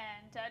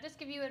 And just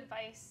give you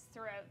advice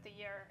throughout the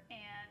year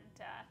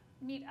and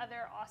meet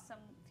other awesome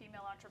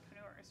female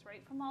entrepreneurs,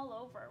 right, from all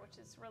over, which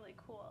is really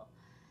cool.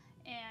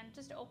 And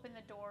just open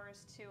the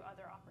doors to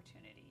other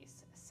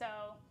opportunities. So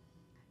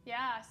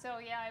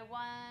I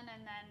won,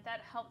 and then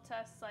that helped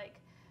us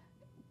like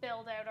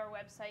build out our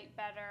website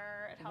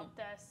better. It helped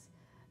us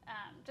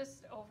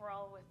just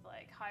overall with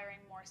like hiring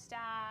more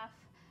staff.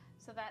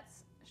 So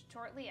that's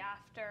shortly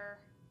after.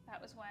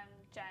 That was when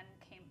Jen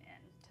came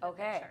in to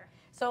the picture.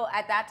 So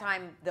at that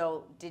time,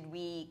 though, did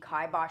we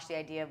kibosh the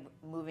idea of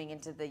moving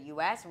into the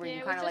U.S.? Were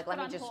you kind of like, let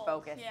me just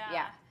focus?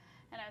 Yeah.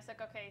 And I was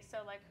like, okay, so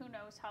like, who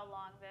knows how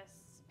long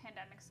this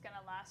pandemic's going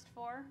to last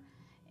for,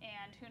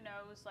 and who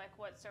knows like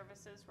what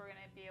services we're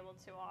going to be able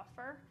to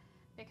offer.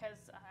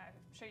 Because I'm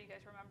sure you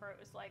guys remember, it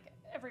was like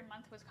every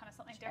month was kind of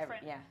something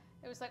different.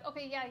 It was like,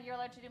 okay, yeah, you're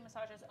allowed to do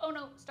massages. Oh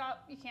no,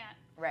 stop, you can't.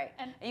 Right.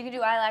 And you can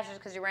do eyelashes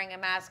because you're wearing a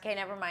mask. Okay,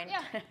 never mind.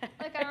 Yeah.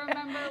 Like I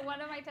remember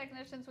one of my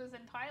technicians was in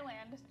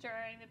Thailand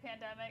during the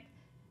pandemic,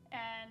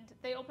 and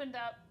they opened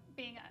up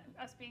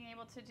us being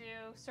able to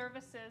do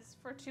services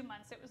for 2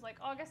 months. It was like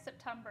August,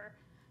 September.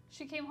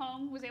 She came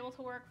home, was able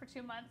to work for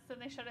 2 months, then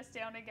they shut us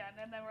down again.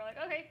 And then we're like,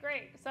 okay,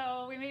 great.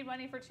 So we made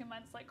money for 2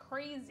 months like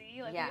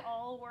crazy. Like we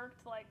all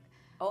worked like.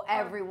 Oh,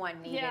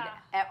 everyone needed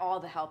all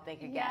the help they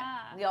could get.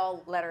 We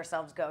all let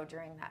ourselves go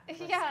during that.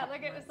 Yeah,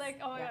 like it was like,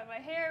 oh my God, my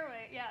hair,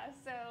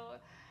 So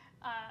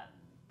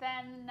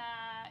and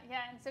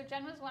so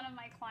Jen was one of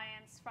my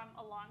clients from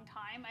a long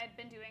time. I had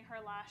been doing her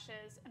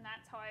lashes, and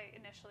that's how I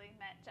initially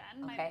met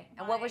Jen. Okay,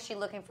 and what was she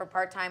looking for,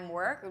 part-time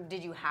work? Or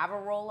did you have a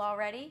role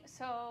already?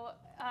 So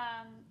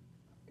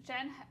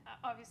Jen,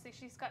 obviously,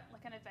 she's got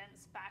like an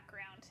events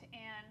background,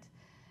 and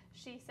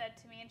she said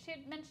to me, and she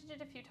had mentioned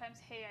it a few times,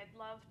 hey, I'd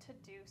love to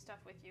do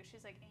stuff with you.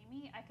 She's like,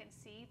 Aimee, I can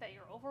see that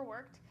you're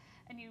overworked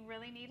and you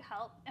really need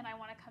help, and I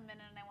want to come in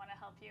and I want to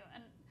help you.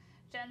 And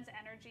Jen's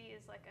energy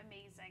is like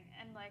amazing,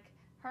 and like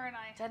her and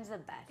I. Jen's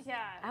the best.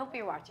 Yeah. I hope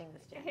you're watching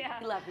this, Jen.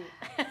 Yeah. We love you.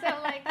 So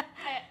like,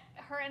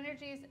 her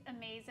energy is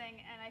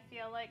amazing, and I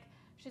feel like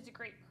she's a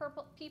great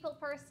people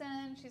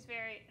person. She's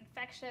very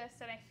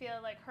infectious, and I feel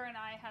like her and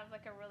I have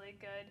like a really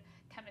good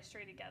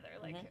chemistry together.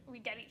 Like we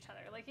get each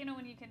other. Like, you know,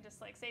 when you can just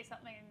like say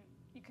something and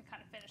you can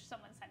kind of finish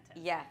someone's sentence.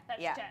 Yeah.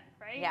 That's Jen,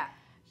 right? Yeah.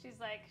 She's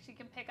like, she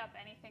can pick up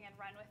anything and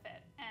run with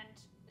it, and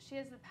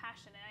she has the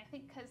passion. And I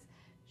think because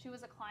she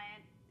was a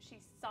client, she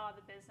saw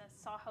the business,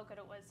 saw how good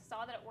it was,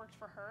 saw that it worked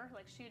for her.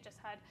 Like she had just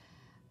had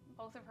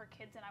both of her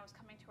kids, and I was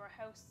coming to her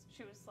house.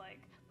 She was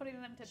like putting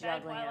them to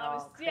bed while I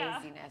was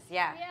craziness.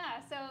 Yeah.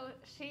 So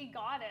she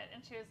got it, and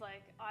she was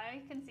like,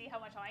 I can see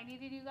how much I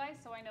needed you guys,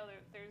 so I know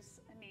that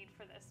there's a need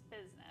for this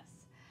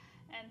business.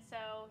 And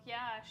so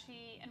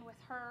and with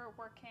her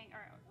working,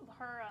 or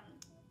her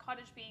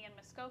cottage being in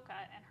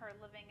Muskoka and her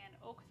living in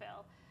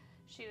Oakville,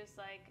 she was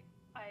like,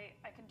 I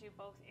can do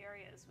both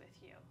areas with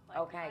you. Like,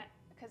 okay.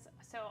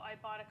 So I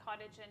bought a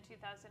cottage in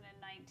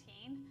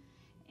 2019.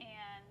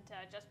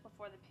 And just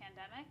before the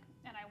pandemic,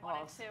 and I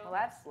wanted to. Well,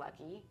 that's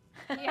lucky.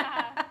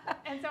 Yeah,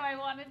 and so I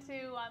wanted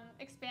to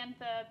expand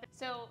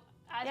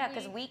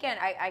because weekend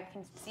I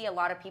can see a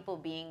lot of people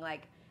being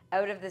like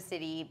out of the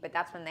city, but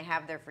that's when they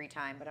have their free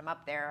time. But I'm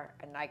up there,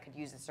 and I could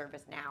use the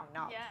service now,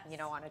 not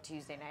on a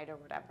Tuesday night or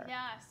whatever.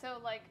 Yeah, so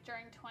like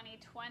during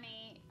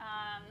 2020,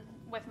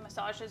 with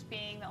massages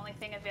being the only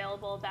thing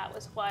available, that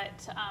was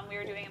what we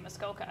were doing in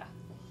Muskoka,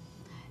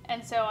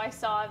 and so I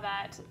saw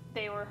that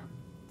they were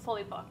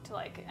fully booked.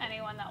 Like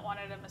anyone that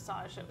wanted a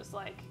massage, it was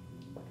like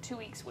 2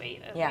 weeks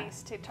wait at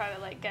least to try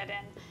to like get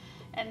in.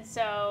 And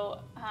so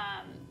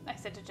I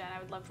said to Jen,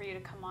 I would love for you to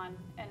come on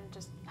and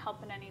just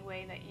help in any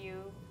way that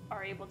you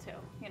are able to,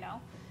 you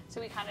know. So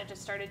we kind of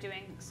just started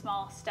doing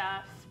small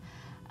stuff.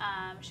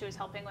 She was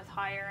helping with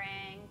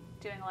hiring,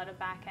 doing a lot of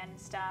back end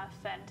stuff,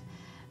 and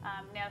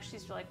now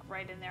she's like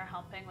right in there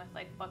helping with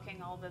like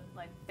booking all the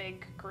like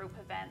big group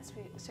events.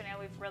 So now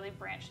we've really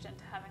branched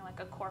into having like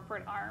a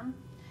corporate arm.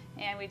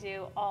 And we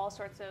do all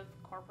sorts of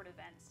corporate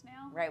events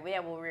now. Right.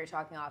 Yeah. Well, we were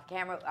talking off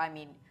camera. I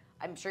mean,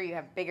 I'm sure you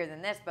have bigger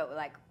than this, but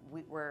like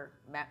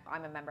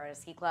I'm a member at a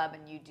ski club,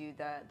 and you do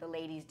the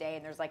ladies' day,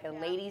 and there's like a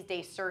ladies'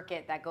 day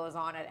circuit that goes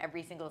on at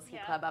every single ski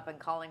club up in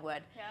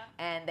Collingwood,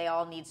 and they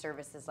all need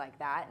services like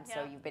that, and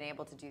so you've been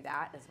able to do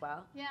that as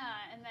well. Yeah,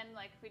 and then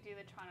like we do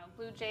the Toronto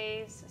Blue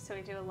Jays, so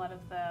we do a lot of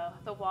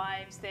the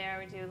wives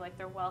there. We do like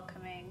their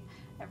welcoming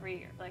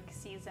every like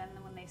season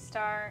when they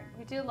start.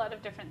 We do a lot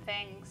of different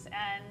things,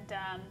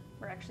 and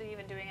we're actually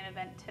even doing an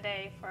event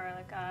today for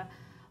like a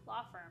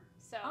law firm.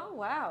 So oh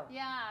wow.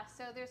 Yeah,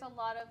 so there's a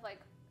lot of like,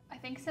 I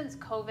think since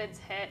COVID's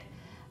hit,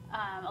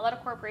 a lot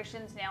of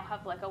corporations now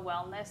have like a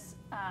wellness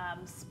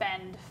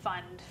spend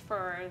fund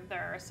for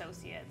their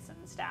associates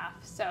and staff.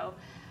 So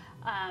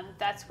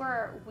that's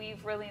where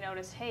we've really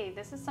noticed, hey,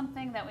 this is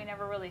something that we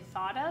never really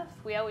thought of.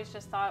 We always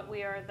just thought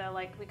we are the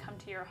like, we come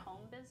to your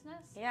home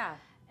business. Yeah.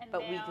 And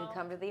but now, we can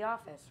come to the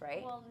office,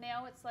 right? Well,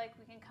 now it's like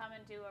we can come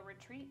and do a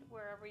retreat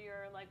wherever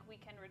your like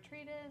weekend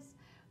retreat is.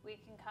 We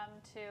can come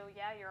to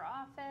your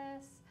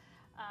office.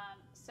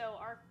 So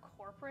our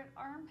corporate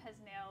arm has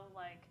now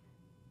like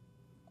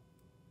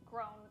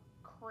grown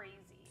crazy.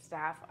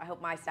 Staff, I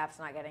hope my staff's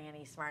not getting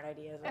any smart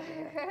ideas over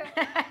here.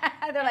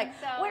 They're like,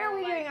 so, when are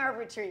we doing our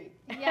retreat?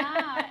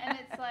 Yeah, and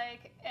it's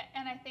like,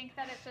 and I think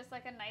that it's just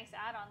like a nice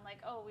add-on. Like,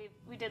 oh,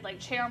 we did like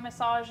chair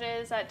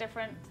massages at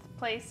different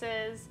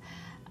places.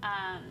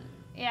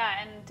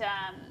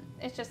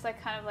 It's just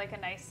like kind of like a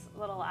nice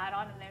little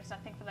add-on, and there's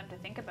nothing for them to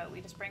think about.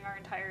 We just bring our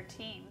entire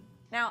team.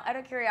 Now, out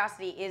of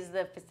curiosity, is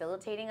the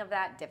facilitating of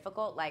that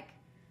difficult? Like,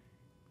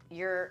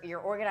 you're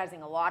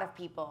organizing a lot of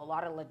people, a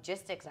lot of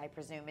logistics, I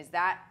presume. Is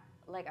that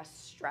like a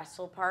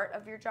stressful part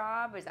of your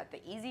job? Is that the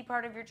easy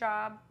part of your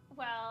job?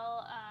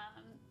 Well,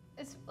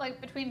 it's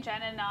like between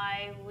Jen and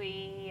I,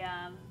 we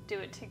do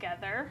it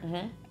together.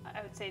 Mm-hmm.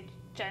 I would say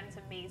Jen's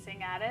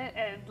amazing at it,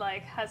 and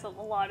like has a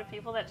lot of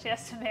people that she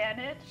has to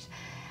manage.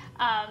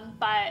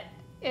 But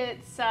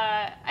it's,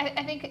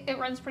 I think it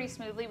runs pretty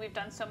smoothly. We've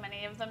done so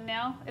many of them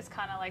now. It's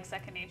kind of like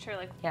second nature.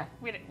 Like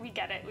we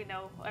get it. We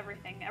know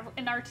everything.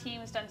 And our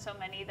team's done so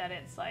many that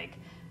it's like,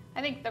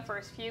 I think the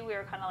first few we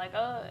were kind of like,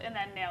 oh, and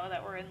then now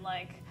that we're in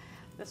like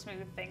the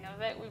smooth thing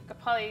of it, we could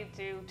probably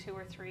do 2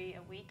 or 3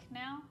 a week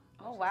now.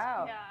 Oh,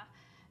 wow.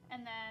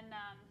 And then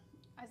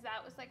as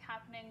that was like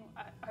happening,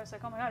 I was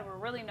like, oh my God, we're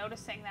really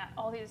noticing that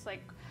all these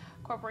like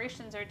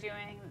corporations are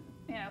doing,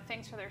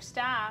 things for their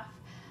staff.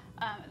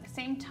 At the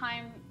same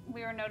time,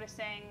 we were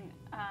noticing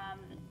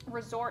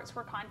resorts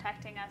were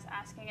contacting us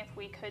asking if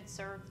we could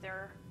serve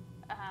their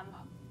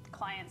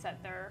clients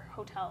at their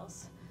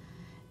hotels.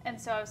 And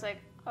so I was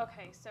like,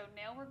 okay, so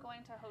now we're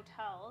going to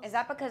hotels. Is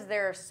that because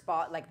their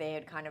spa, like they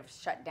had kind of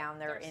shut down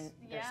their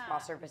spa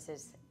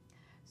services?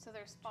 So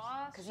their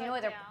spa because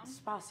their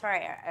spa.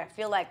 Sorry, I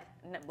feel like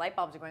light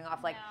bulbs are going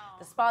off. Like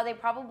the spa, they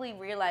probably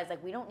realized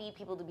like we don't need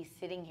people to be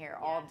sitting here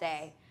all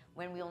day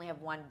when we only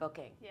have one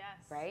booking. Yes.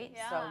 Right.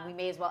 Yeah. So we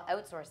may as well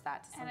outsource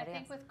that to somebody else. And I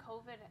think with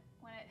COVID,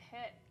 when it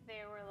hit,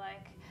 they were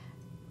like,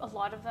 a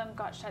lot of them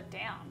got shut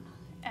down,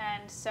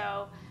 and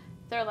so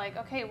they're like,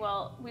 okay,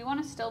 well, we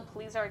want to still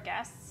please our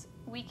guests.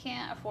 We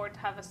can't afford to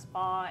have a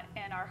spa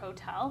in our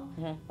hotel,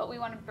 but we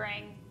want to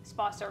bring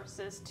spa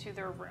services to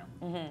their room.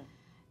 Mm-hmm.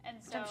 And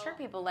so I'm sure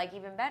people like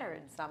even better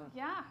in some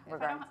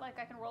regards. If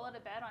I can roll out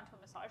of bed onto a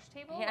massage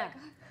table. Yeah, like,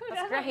 who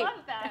that's doesn't great.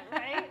 love that,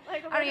 right?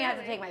 Like, I don't even have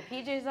to take my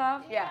PJs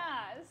off. Yeah.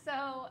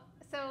 So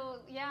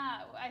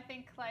I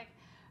think like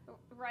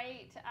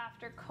right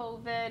after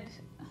COVID,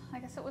 I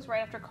guess it was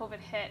right after COVID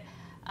hit.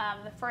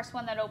 The first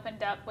one that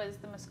opened up was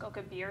the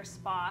Muskoka Beer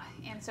Spa,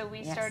 and so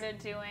we started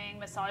doing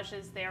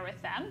massages there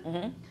with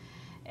them,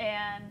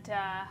 and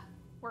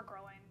we're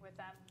growing with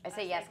them. I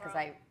say yes because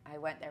I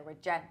went there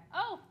with Jen.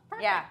 Oh,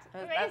 perfect! Yeah,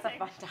 that's a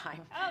fun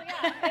time. Oh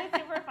yeah, it's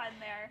super fun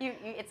there.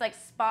 It's like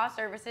spa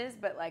services,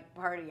 but like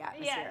party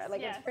atmosphere.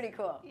 It's pretty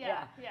cool.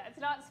 Yeah. It's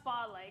not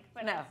spa-like,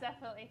 but it's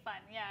definitely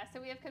fun. Yeah,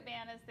 so we have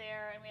cabanas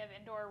there, and we have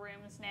indoor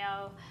rooms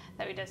now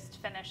that we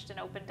just finished and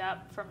opened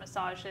up for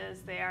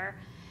massages there.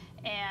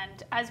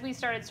 And as we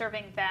started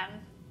serving them,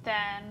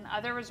 then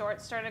other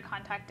resorts started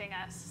contacting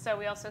us. So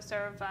we also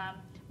serve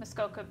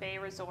Muskoka Bay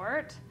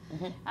Resort.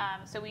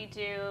 Mm-hmm. So we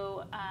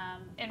do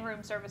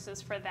in-room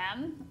services for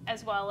them,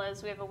 as well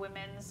as we have a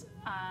women's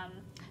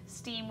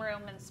steam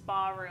room and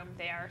spa room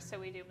there. So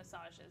we do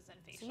massages and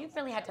facials. So you've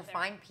really had to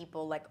find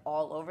people like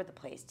all over the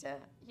place to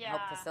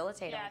help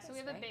facilitate all this, so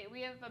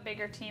we have a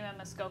bigger team in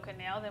Muskoka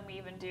now than we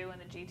even do in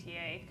the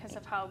GTA because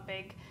of how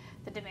big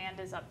the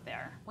demand is up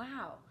there.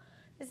 Wow.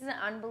 This is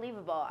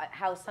unbelievable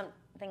how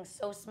something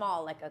so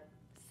small, like a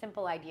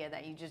simple idea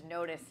that you just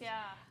noticed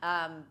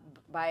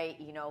by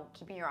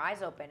keeping your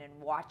eyes open and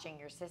watching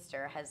your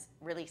sister has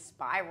really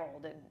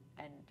spiraled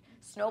and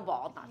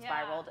snowballed, not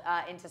spiraled,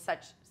 into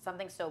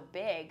something so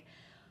big.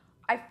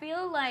 I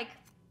feel like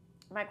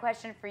my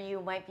question for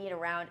you might be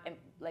around,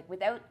 like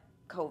without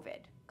COVID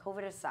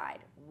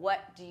aside,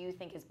 what do you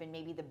think has been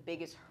maybe the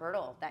biggest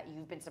hurdle that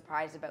you've been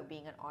surprised about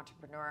being an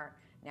entrepreneur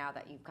now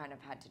that you've kind of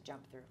had to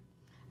jump through?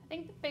 I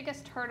think the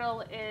biggest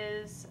hurdle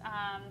is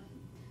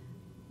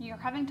you're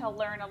having to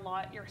learn a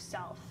lot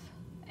yourself,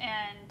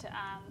 and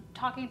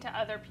talking to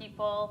other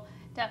people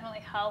definitely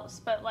helps.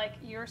 But like,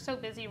 you're so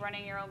busy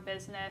running your own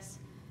business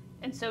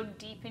and so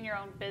deep in your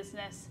own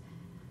business,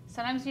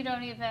 sometimes you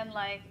don't even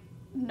like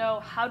know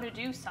how to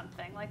do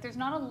something. Like, there's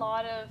not a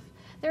lot of,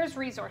 there's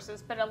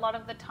resources, but a lot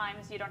of the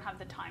times you don't have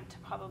the time to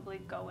probably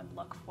go and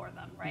look for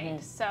them, right?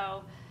 Mm-hmm.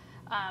 So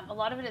a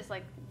lot of it is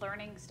like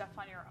learning stuff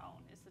on your own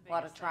is the biggest A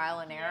lot of trial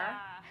and error.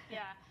 Yeah.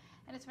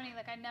 And it's funny,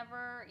 like, I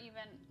never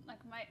even, like,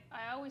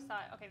 I always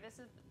thought, okay,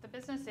 the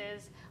business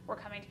is, we're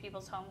coming to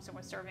people's homes and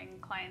we're serving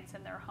clients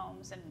in their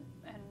homes and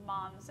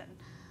moms and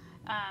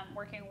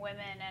working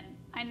women. And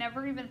I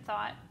never even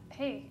thought,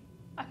 hey,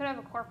 I could have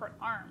a corporate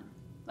arm.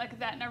 Like,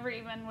 that never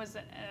even was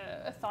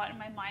a thought in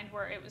my mind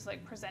where it was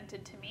like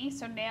presented to me.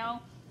 So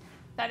now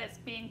that it's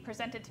being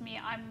presented to me,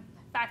 I'm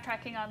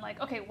backtracking on like,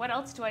 okay, what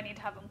else do I need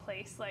to have in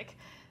place? Like,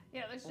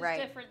 there's just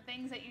different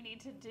things that you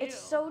need to do. It's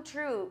so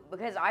true,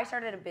 because I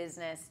started a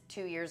business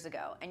 2 years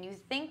ago, and you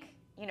think,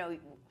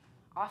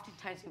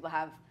 oftentimes people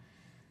have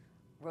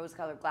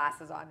rose-colored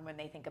glasses on when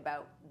they think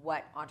about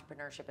what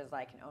entrepreneurship is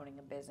like and owning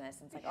a business.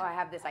 And it's like, oh, I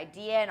have this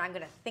idea, and I'm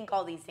going to think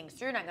all these things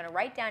through, and I'm going to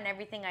write down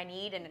everything I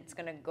need, and it's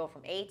going to go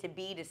from A to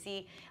B to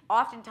C.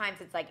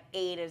 Oftentimes, it's like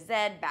A to Z,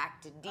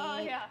 back to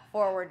D,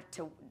 forward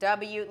to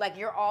W. Like,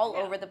 you're all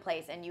over the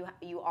place, and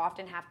you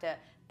often have to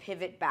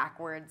pivot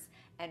backwards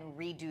and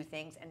redo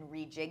things and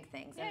rejig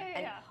things.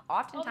 And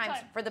oftentimes,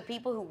 for the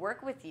people who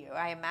work with you,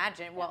 I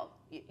imagine,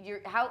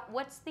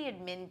 what's the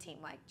admin team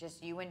like?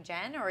 Just you and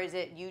Jen, or is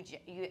it you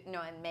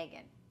and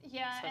Megan?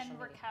 Yeah, and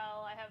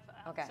Raquel. I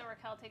have, so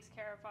Raquel takes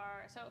care of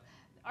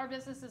our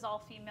business is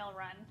all female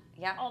run,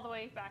 all the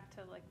way back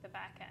to like the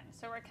back end.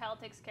 So Raquel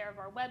takes care of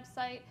our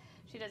website.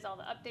 She does all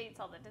the updates,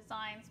 all the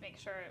designs, make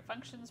sure it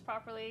functions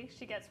properly.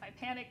 She gets my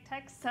panic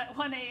texts at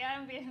 1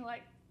 a.m. being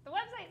like, the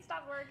website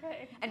stopped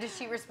working. And does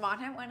she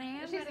respond at 1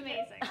 a.m.? She's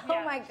amazing.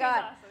 Oh my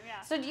God. She's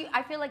awesome, So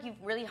I feel like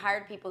you've really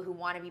hired people who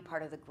want to be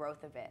part of the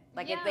growth of it.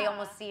 Like, they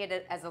almost see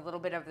it as a little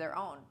bit of their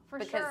own.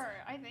 For sure,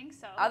 I think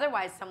so.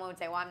 Otherwise, someone would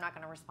say, well, I'm not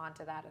going to respond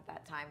to that at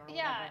that time or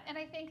whatever. And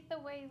I think the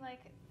way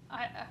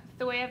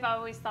I've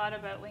always thought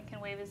about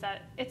Wink&Wave is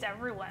that it's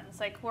everyone's.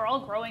 Like, we're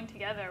all growing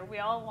together. We're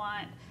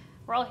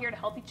all here to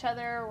help each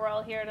other. We're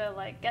all here to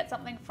like get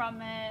something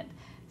from it.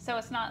 So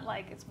it's not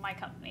like it's my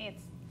company.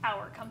 It's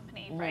our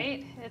company,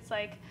 right? It's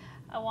like,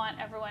 I want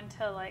everyone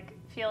to like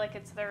feel like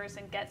it's theirs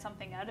and get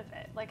something out of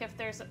it. Like, if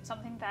there's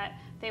something that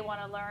they want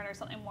to learn or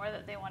something more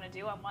that they want to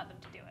do, I want them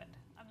to do it.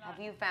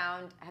 Have you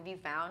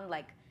found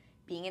like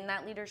being in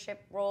that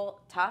leadership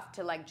role tough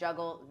to like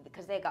juggle,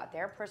 because they got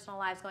their personal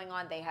lives going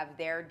on, they have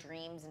their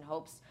dreams and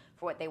hopes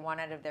for what they want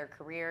out of their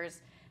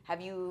careers?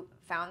 Have you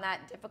found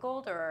that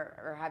difficult,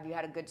 or have you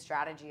had a good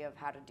strategy of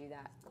how to do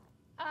that?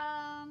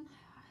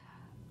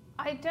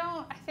 I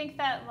think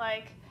that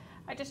like,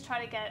 I just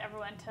try to get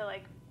everyone to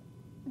like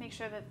make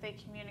sure that they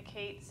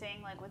communicate,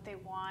 saying like what they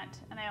want,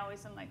 and I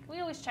always am like, we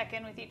always check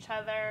in with each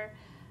other.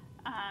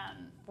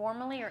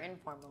 Formally or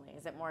informally?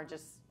 Is it more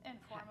just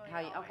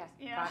informally? Okay,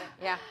 got it.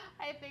 Yeah.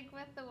 I think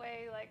with the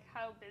way like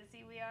how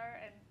busy we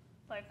are, and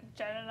like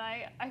Jen and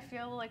I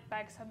feel like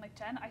back, I'm like,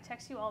 Jen, I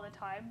text you all the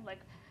time, like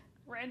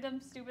random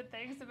stupid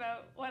things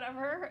about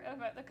whatever,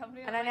 about the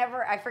company. And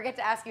I forget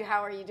to ask you,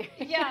 how are you doing?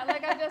 Yeah,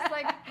 like I'm just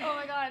like, oh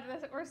my God,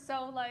 we're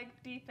so like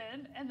deep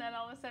in, and then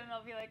all of a sudden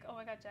I'll be like, oh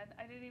my God, Jen,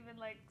 I didn't even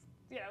like,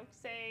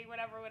 say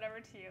whatever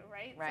to you,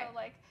 right? Right. So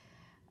like,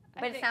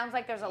 but it sounds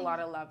like there's a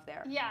lot of love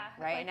there. Yeah.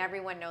 Right? Like, and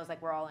everyone knows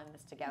like we're all in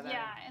this together.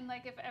 Yeah, and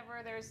like if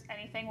ever there's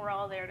anything, we're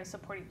all there to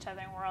support each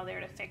other, and we're all there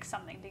to fix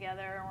something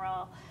together, and we're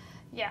all,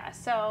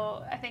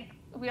 so I think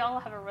we all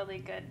have a really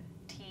good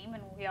team,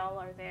 and we all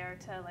are there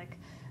to like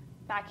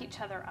back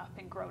each other up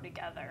and grow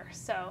together.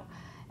 So,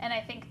 and I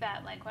think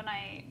that like when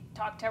I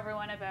talk to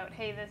everyone about,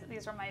 hey,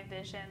 these are my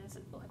visions,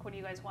 like what do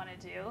you guys want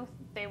to do?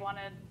 They want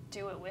to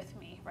do it with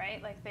me,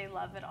 right? Like they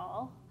love it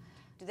all.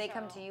 Do they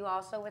come to you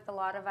also with a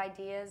lot of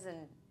ideas?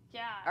 And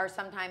or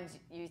sometimes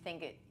you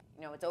think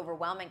it's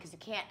overwhelming because you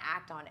can't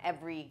act on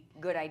every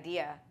good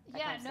idea?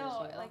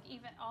 Like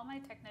even all my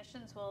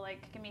technicians will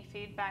like give me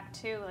feedback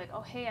too, like,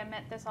 oh hey, I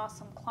met this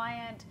awesome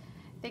client.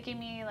 They give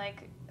me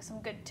like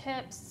some good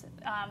tips.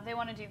 They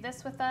want to do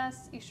this with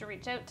us. You should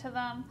reach out to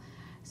them.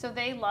 So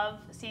they love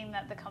seeing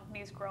that the company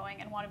is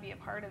growing and want to be a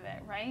part of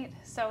it, right?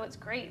 So it's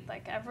great.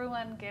 Like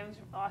everyone gives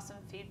awesome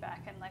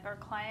feedback, and like our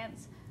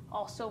clients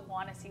also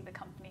want to see the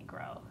company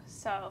grow.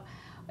 So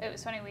it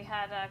was funny. We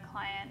had a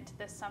client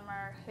this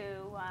summer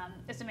who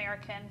is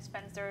American,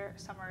 spends their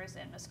summers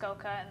in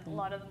Muskoka, and a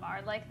lot of them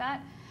are like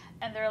that.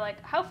 And they're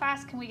like, how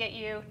fast can we get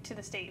you to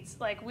the States?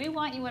 Like, we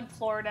want you in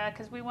Florida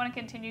because we want to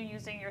continue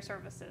using your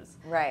services.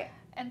 Right.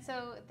 And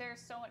so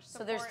there's so much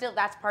support. So there's still,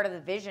 that's part of the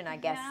vision, I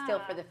guess, still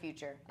for the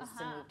future, is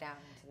to move down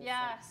to the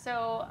States.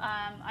 So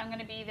I'm going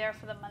to be there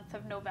for the month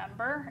of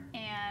November,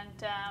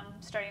 and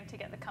starting to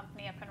get the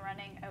company up and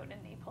running out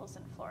in Naples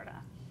in Florida.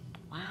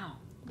 Wow.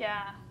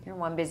 Yeah. You're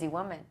one busy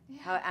woman.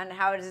 Yeah.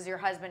 How does your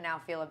husband now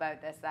feel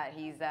about this, that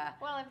he's...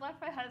 Well, I've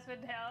left my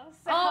husband now,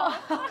 so...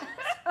 Oh,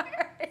 sorry.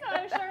 So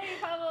I'm sure he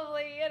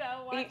probably,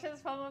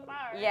 watches from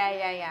afar.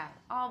 Yeah.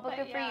 Oh, but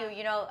good for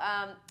you.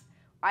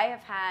 I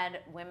have had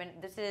women,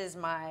 this is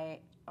my,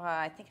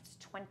 I think it's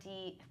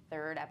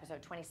 23rd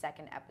episode,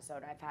 22nd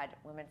episode. I've had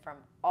women from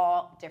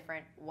all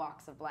different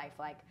walks of life,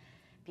 like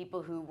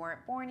people who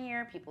weren't born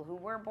here, people who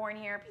were born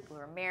here, people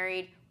who are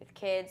married with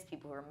kids,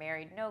 people who are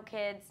married, no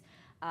kids,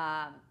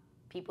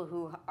 people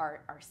who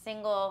are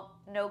single,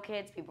 no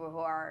kids, people who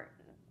are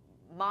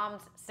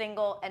moms,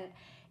 single, and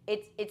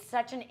it's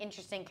such an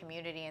interesting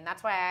community. And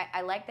that's why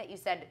I like that you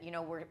said, you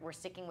know, we're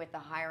sticking with the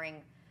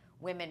hiring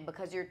women,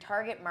 because your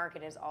target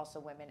market is also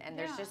women, and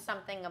there's just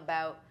something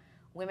about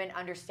women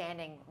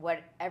understanding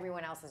what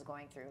everyone else is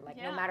going through, like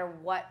no matter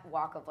what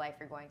walk of life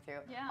you're going through.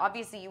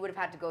 Obviously you would have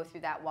had to go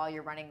through that while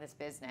you're running this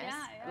business.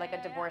 Like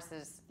a divorce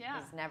is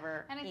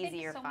never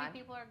easy or fun. And I think so many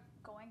people are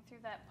going through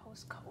that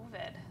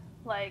post-COVID.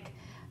 Like,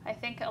 I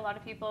think a lot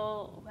of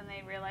people, when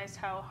they realized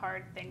how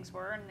hard things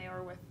were and they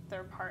were with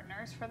their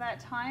partners for that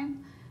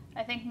time,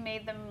 I think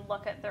made them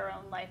look at their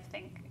own life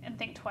and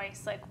think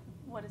twice, like,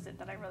 what is it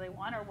that I really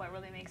want, or what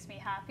really makes me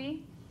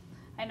happy?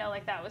 I know,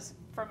 like, that was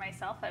for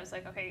myself. I was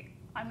like, okay,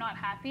 I'm not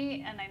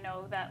happy, and I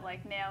know that,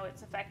 like, now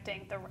it's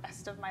affecting the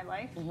rest of my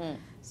life.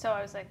 So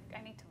I was like,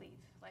 I need to leave.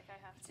 Like, I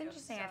have to. It's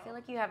interesting. So. I feel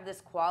like you have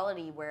this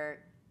quality where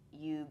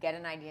you get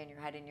an idea in your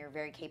head and you're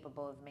very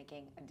capable of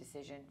making a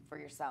decision for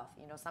yourself.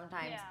 You know,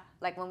 sometimes,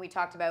 like when we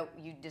talked about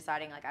you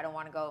deciding, like, I don't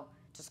want to go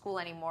to school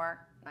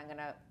anymore, and I'm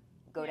going to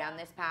go down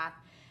this path.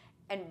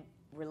 And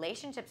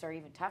relationships are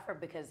even tougher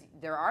because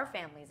there are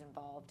families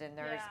involved, and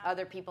there's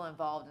other people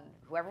involved, and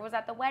whoever was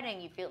at the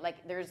wedding, you feel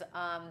like there's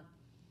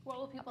what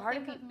will people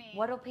think of me?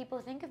 What will people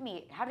think of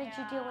me? How did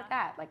you deal with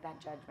that, like that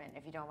judgment,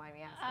 if you don't mind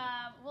me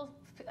asking? Well,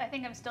 I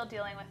think I'm still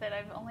dealing with it.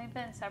 I've only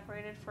been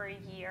separated for a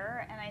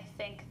year, and I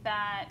think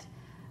that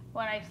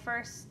when I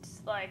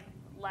first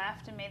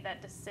left and made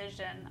that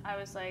decision, I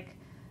was like,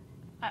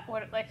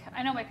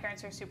 I know my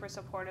parents are super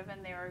supportive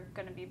and they were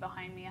going to be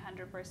behind me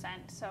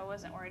 100%, so I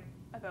wasn't worried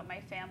about my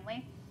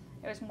family.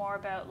 It was more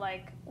about,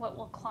 like, what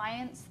will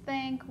clients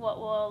think? What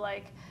will,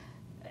 like,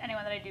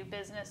 anyone that I do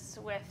business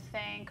with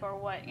think? Or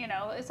what, you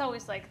know, it's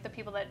always, like, the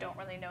people that don't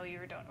really know you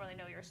or don't really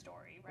know your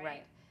story,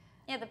 right?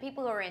 Yeah, the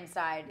people who are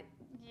inside,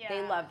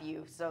 they love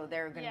you, so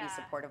they're going to be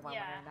supportive one way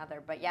or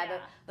another. But,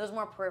 those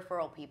more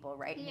peripheral people,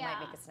 right? You might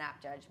make a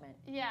snap judgment.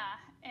 Yeah,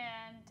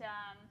 and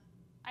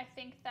I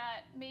think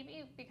that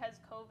maybe because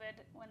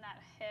COVID, when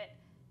that hit,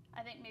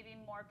 I think maybe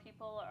more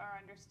people are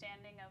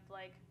understanding of,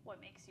 like,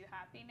 what makes you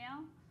happy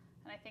now.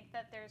 And I think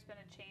that there's been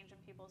a change in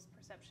people's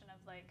perception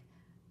of, like,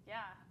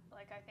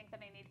 I think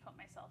that I need to put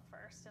myself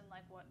first and,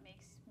 like, what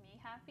makes me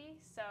happy.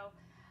 So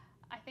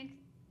I think,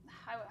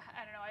 I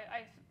don't know,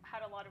 I've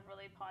had a lot of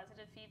really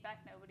positive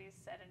feedback. Nobody's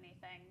said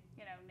anything,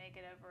 you know,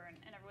 negative,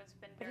 and everyone's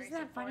been very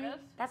supportive. Isn't that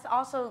funny? That's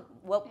also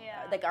what,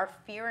 like, our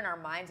fear in our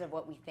minds of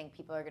what we think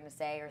people are going to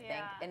say or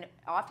think. And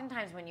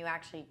oftentimes when you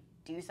actually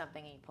do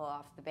something and you pull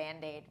off the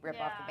Band-Aid, rip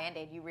off the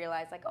Band-Aid, you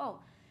realize, like, oh,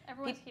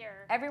 everyone's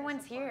here.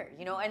 Everyone's here,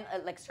 you know, and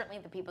like certainly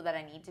the people that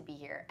I need to be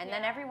here. And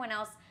then everyone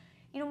else,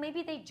 you know,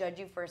 maybe they judge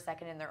you for a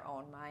second in their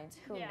own minds.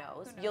 Who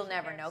knows? You'll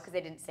never know because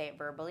they didn't say it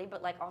verbally.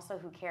 But, like, also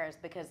who cares?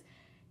 Because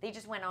they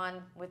just went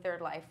on with their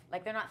life.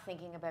 Like, they're not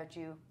thinking about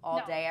you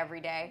all day,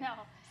 every day. No.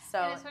 So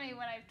and it's funny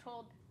when I've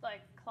told, like,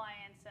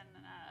 clients and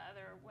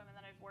other women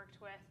that I've worked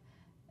with,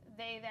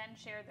 they then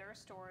share their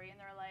story and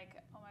they're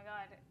like, oh my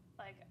God,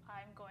 like,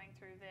 I'm going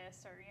through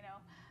this, or, you know,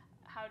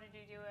 how did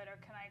you do it? Or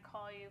can I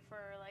call you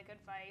for, like,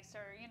 advice,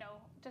 or, you know,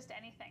 just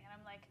anything. And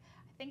I'm like,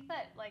 I think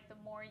that, like, the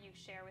more you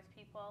share with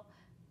people,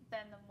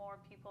 then the more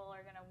people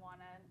are going to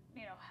want to,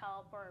 you know,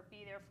 help or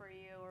be there for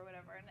you or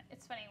whatever. And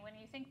it's funny, when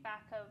you think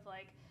back of,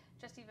 like,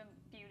 just even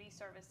beauty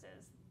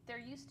services, there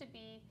used to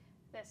be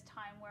this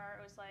time where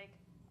it was like,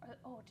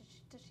 oh,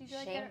 did she do,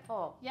 like,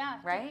 shameful?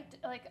 Right?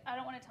 Like, I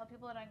don't want to tell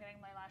people that I'm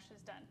getting my lashes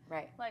done.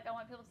 Right. Like, I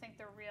want people to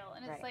think they're real.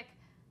 And it's like,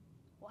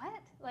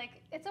 what?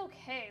 Like, it's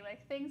okay.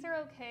 Like, things are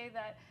okay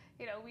that,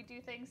 you know, we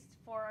do things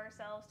for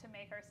ourselves to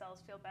make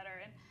ourselves feel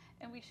better.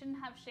 And we shouldn't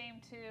have shame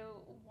to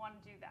want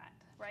to do that,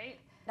 right?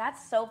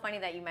 That's so funny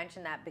that you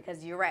mentioned that,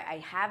 because you're right. I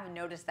have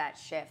noticed that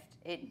shift.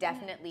 It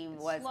definitely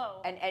was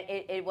slow. And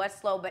it was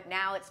slow, but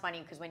now it's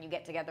funny because when you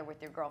get together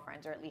with your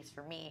girlfriends, or at least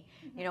for me,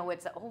 you know,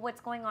 it's, oh,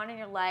 what's going on in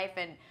your life?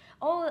 And,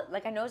 oh,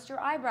 like, I noticed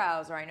your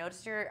eyebrows, or I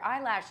noticed your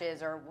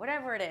eyelashes, or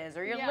whatever it is,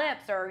 or your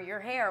lips, or your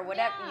hair,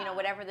 whatever, you know,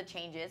 whatever the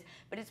change is.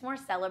 But it's more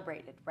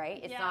celebrated, right?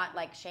 It's not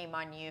like shame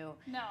on you.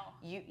 No.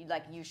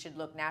 You should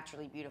look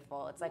naturally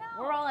beautiful. It's like,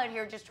 we're all out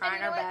here just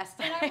trying our best.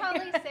 And I'm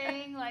probably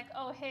saying, like,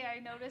 oh, hey, I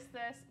noticed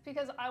this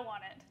because I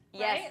want it.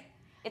 Yes. Right?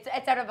 It's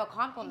out of a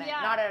compliment,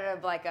 not out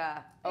of, like,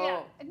 a, oh.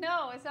 Yeah.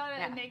 No, it's not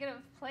a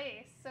negative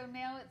place. So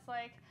now it's,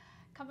 like,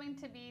 coming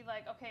to be,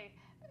 like, okay,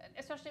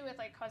 especially with,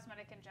 like,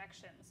 cosmetic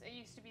injections. It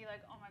used to be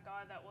like, oh my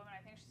God, that woman,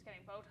 I think she's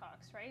getting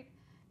Botox, right?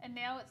 And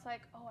now it's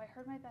like, oh, I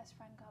heard my best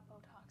friend got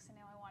Botox and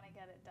now I want to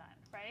get it done,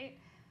 right?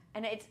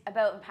 And it's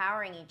about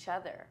empowering each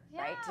other,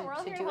 right? We're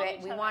all to here do help it.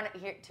 each We other. want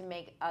to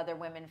make other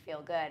women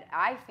feel good.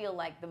 I feel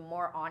like the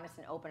more honest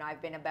and open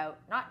I've been about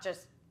not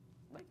just,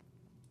 like,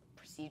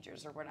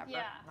 procedures or whatever.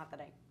 Yeah. Not that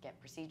I get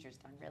procedures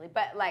done really,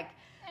 but like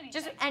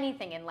just Anything.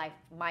 anything in life,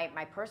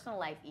 my personal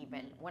life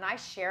even. When I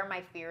share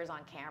my fears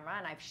on camera,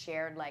 and I've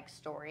shared like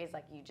stories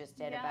like you just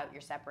did about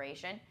your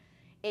separation,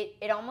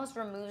 it almost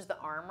removes the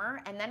armor,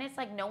 and then it's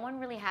like no one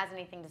really has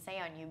anything to say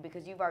on you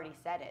because you've already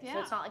said it. So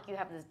it's not like you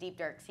have this deep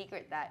dark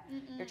secret that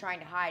you're trying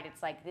to hide.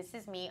 It's like, this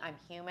is me, I'm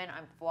human,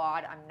 I'm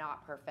flawed, I'm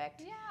not perfect.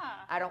 Yeah.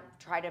 I don't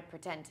try to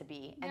pretend to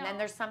be. And then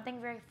there's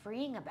something very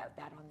freeing about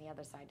that on the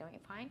other side, don't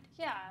you find?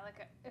 Yeah,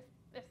 like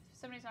if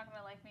somebody's not going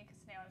to like me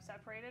because now I'm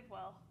separated,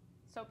 well,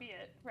 so be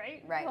it,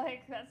 right? Right.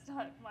 Like, that's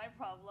not my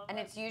problem. And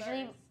it's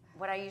usually,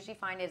 what I usually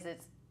find is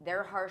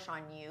they're harsh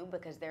on you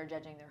because they're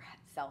judging their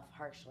self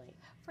harshly.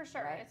 For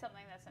sure. Right? It's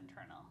something that's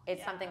internal.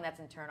 It's something that's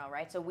internal,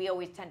 right? So we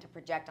always tend to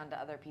project onto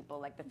other people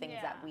like the things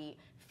that we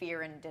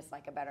fear and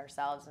dislike about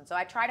ourselves. And so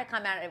I try to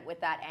come at it with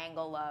that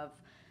angle of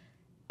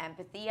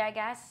empathy, I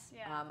guess,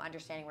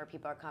 understanding where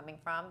people are coming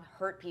from.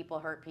 Hurt people,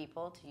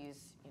 to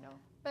use,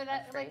 But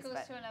that phrase, goes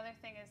to another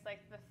thing is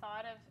like the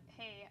thought of,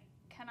 hey,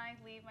 can I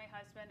leave my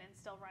husband and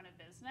still run a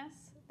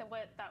business? That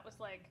was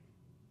like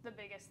the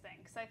biggest thing.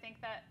 Because I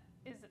think that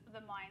is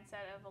the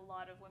mindset of a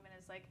lot of women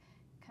is like,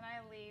 can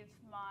I leave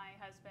my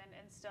husband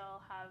and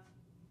still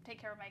take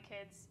care of my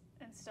kids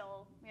and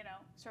still,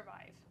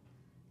 survive?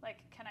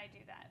 Like, can I do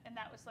that? And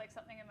that was like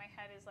something in my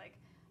head is like,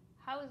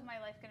 how is my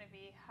life going to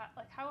be?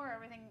 How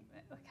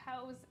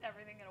is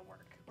everything going to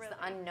work? Really? It's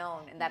the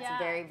unknown, and that's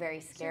very, very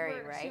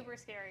scary, right? Super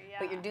scary, yeah.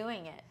 But you're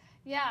doing it.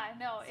 Yeah,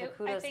 no. So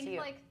kudos I think to you.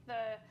 like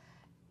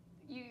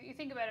you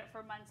think about it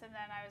for months, and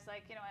then I was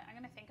like, I'm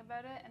going to think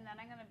about it, and then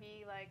I'm going to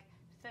be like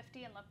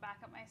 50 and look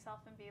back at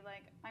myself and be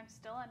like, I'm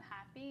still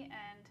unhappy,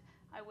 and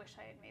I wish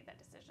I had made that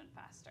decision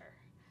faster.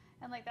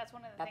 And like that's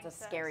one of the things. That's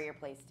a scarier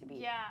place to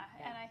be. Yeah,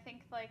 and I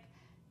think like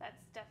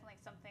that's definitely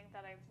something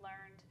that I've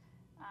learned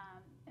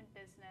in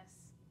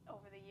business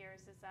over the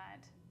years is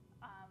that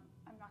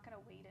I'm not going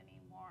to wait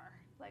anymore.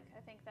 Like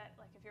I think that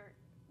like if you're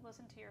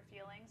listen to your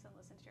feelings and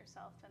listen to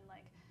yourself and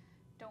like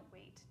don't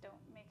wait, don't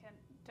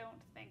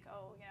think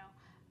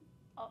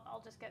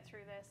I'll just get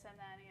through this and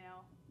then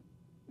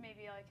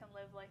maybe I can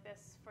live like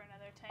this for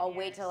another 10 years. I'll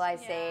wait till I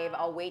save.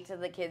 I'll wait till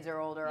the kids are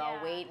older.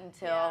 I'll wait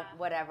until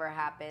whatever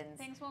happens.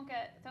 Things won't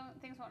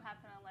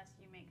happen unless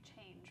you make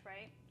change,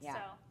 right? Yeah.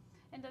 So,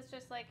 and that's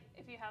just like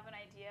if you have an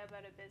idea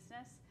about a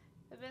business,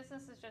 the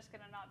business is just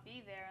going to not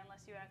be there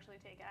unless you actually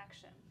take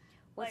action.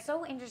 Well, it's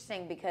so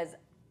interesting because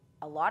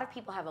a lot of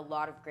people have a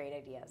lot of great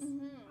ideas.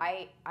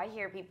 I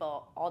hear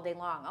people all day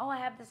long, oh, I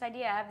have this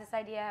idea, I have this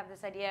idea, I have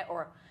this idea,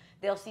 or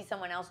they'll see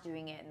someone else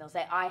doing it and they'll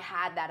say, I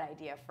had that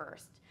idea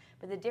first.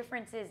 But the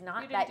difference is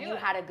not that you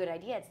had a good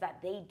idea, it's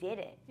that they did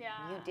it. Yeah.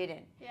 You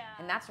didn't. Yeah.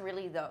 And that's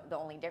really the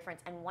only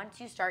difference. And once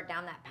you start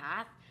down that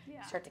path, you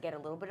start to get a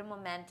little bit of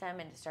momentum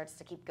and it starts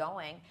to keep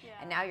going. Yeah.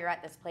 And now you're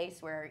at this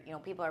place where,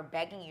 people are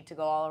begging you to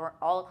go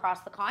all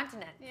across the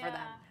continent for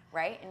them,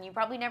 right? And you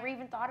probably never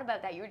even thought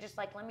about that. You were just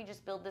like, let me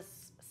just build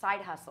this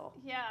side hustle.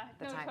 Yeah,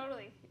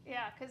 totally.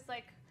 Yeah, because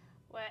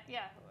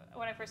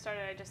when I first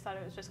started, I just thought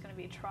it was just going to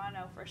be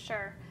Toronto for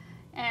sure.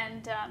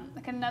 And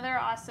like another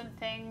awesome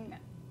thing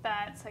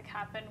that's like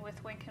happened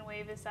with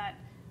Wink&Wave is that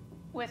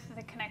with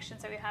the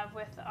connections that we have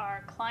with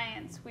our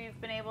clients, we've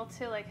been able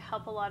to like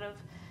help a lot of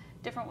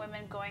different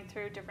women going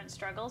through different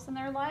struggles in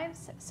their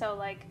lives. So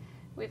like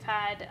we've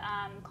had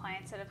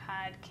clients that have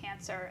had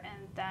cancer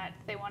and that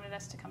they wanted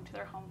us to come to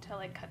their home to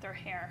like cut their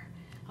hair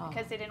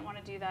because they didn't want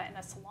to do that in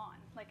a salon.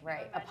 Like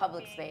a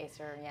public space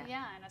or in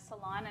a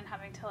salon and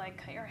having to like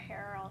cut your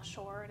hair all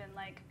short and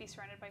like be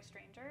surrounded by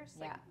strangers.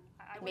 Like,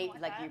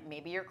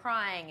 maybe you're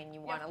crying and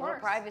you want a little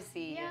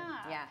privacy.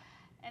 Yeah.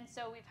 And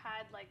so we've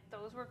had like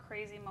those were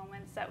crazy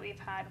moments that we've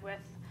had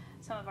with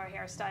some of our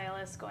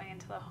hairstylists going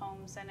into the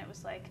homes, and it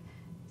was like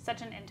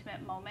such an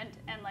intimate moment.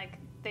 And like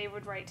they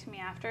would write to me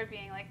after,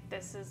 being like,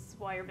 "This is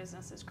why your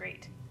business is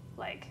great."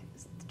 Like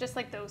just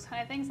like those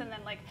kind of things. And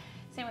then like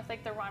same with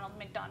like the Ronald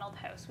McDonald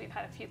House. We've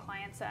had a few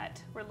clients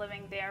that were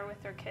living there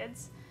with their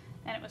kids.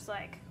 And it was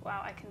like,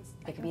 wow, I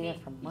can be there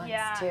for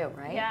months too,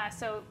 right? Yeah,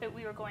 so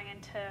we were going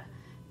into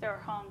their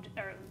home,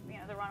 or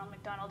the Ronald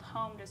McDonald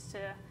home, just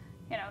to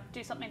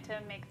do something to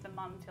make the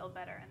mom feel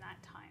better in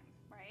that time,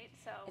 right?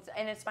 So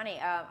it's funny.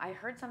 I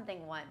heard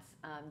something once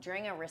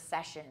during a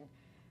recession,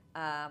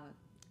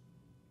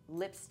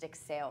 lipstick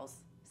sales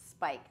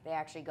spike. They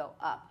actually go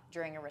up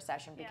during a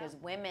recession because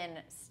women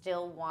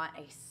still want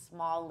a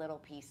small little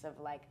piece of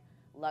like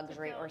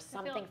luxury or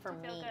something for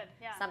me,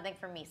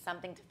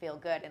 something to feel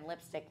good, and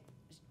lipstick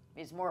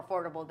is more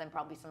affordable than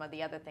probably some of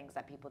the other things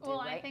that people do, well,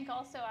 right? I think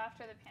also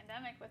after the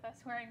pandemic with us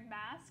wearing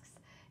masks,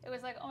 it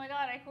was like, oh my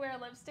God, I can wear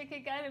lipstick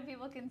again and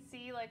people can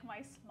see like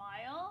my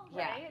smile,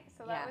 right?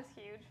 So that was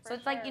huge for So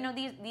it's like,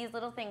 these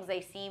little things,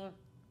 they seem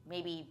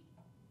maybe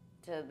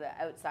to the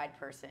outside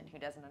person who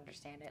doesn't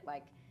understand it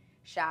like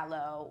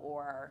shallow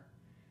or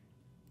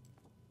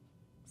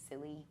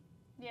silly.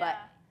 But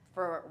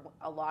for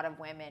a lot of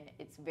women,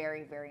 it's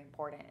very, very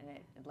important, and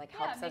it like Yeah,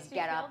 helps it us makes you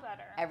get feel up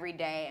better. every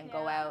day and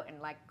go Yeah. out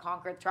and like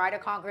try to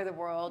conquer the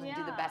world and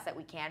do the Yeah. best that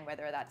we can,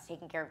 whether that's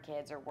taking care of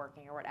kids or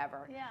working or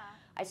whatever. Yeah.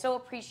 I so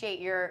appreciate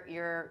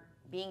your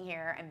being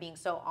here and being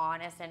so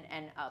honest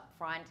and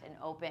upfront and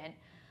open.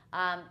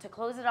 To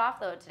close it off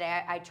though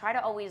today, I try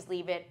to always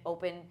leave it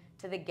open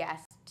to the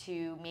guests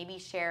to maybe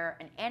share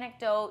an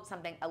anecdote,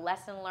 a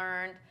lesson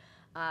learned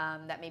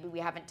that maybe we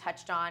haven't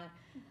touched on.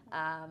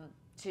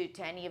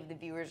 To any of the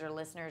viewers or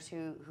listeners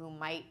who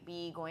might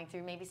be going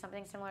through maybe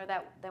something similar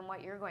than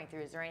what you're going through.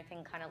 Is there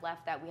anything kind of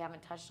left that we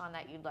haven't touched on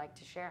that you'd like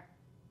to share?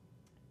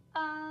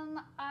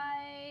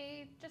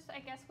 I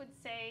guess would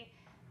say,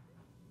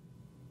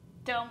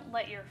 don't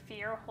let your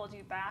fear hold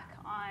you back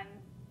on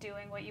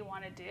doing what you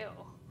want to do.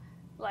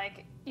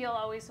 Like, you'll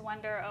always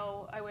wonder,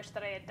 oh, I wish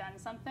that I had done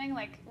something.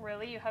 Like,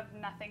 really, you have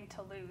nothing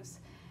to lose.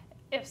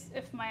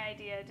 If my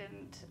idea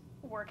didn't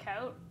work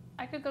out,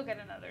 I could go get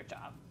another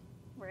job,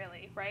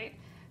 really, right?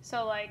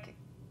 So, like,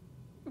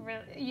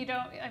 really, you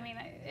don't, I mean,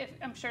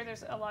 I'm sure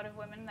there's a lot of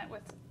women that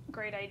with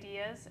great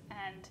ideas,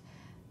 and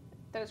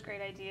those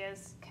great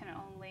ideas can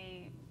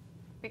only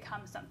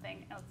become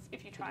something else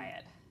if you try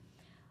it.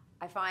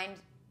 I find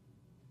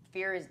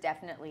fear is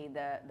definitely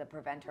the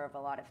preventer of a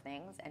lot of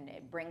things, and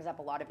it brings up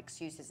a lot of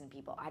excuses in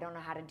people. I don't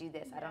know how to do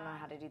this. I don't know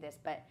how to do this.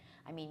 But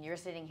I mean, you're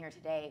sitting here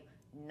today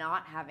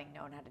not having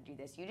known how to do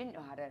this. You didn't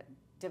know how to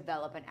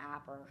develop an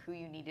app or who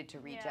you needed to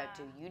reach out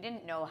to. You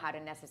didn't know how to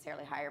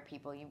necessarily hire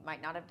people. You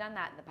might not have done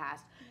that in the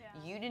past.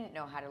 You didn't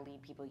know how to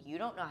lead people. You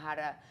don't know how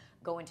to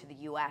go into the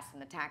US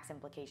and the tax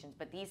implications.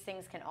 But these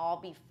things can all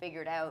be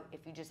figured out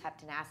if you just have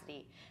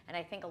tenacity. And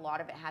I think a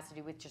lot of it has to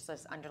do with just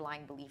this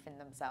underlying belief in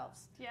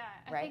themselves. Yeah,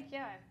 I think,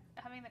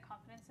 having the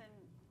confidence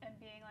and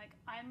being like,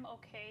 I'm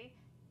okay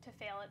to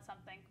fail at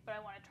something, but I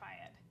want to try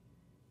it.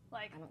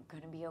 Like, I'm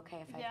going to be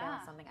okay if I fail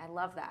at something. I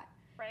love that.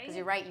 Right? Because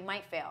you're right, you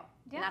might fail.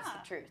 And that's the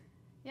truth.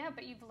 Yeah,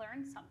 but you've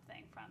learned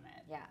something from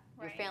it. Yeah,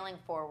 you're failing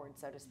forward,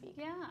 so to speak.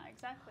 Yeah,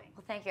 exactly.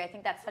 Well, thank you. I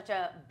think that's such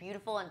a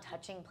beautiful and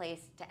touching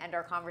place to end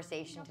our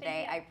conversation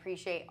today. I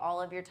appreciate all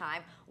of your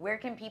time. Where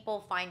can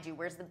people find you?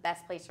 Where's the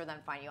best place for them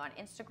to find you? On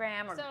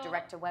Instagram or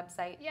direct to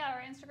website? Yeah,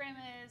 our Instagram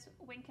is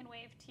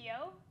Wink&Wave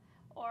TO,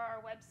 or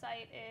our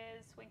website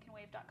is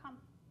winkandwave.com.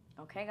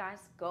 Okay, guys,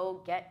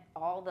 go get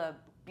all the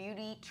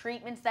beauty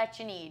treatments that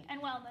you need.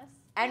 And wellness.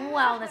 And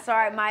wellness.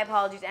 Sorry, my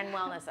apologies. And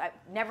wellness. I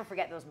never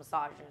forget those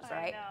massages,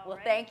 right? I know, well,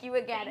 right? thank you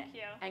again. Thank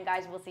you. And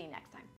guys, we'll see you next time.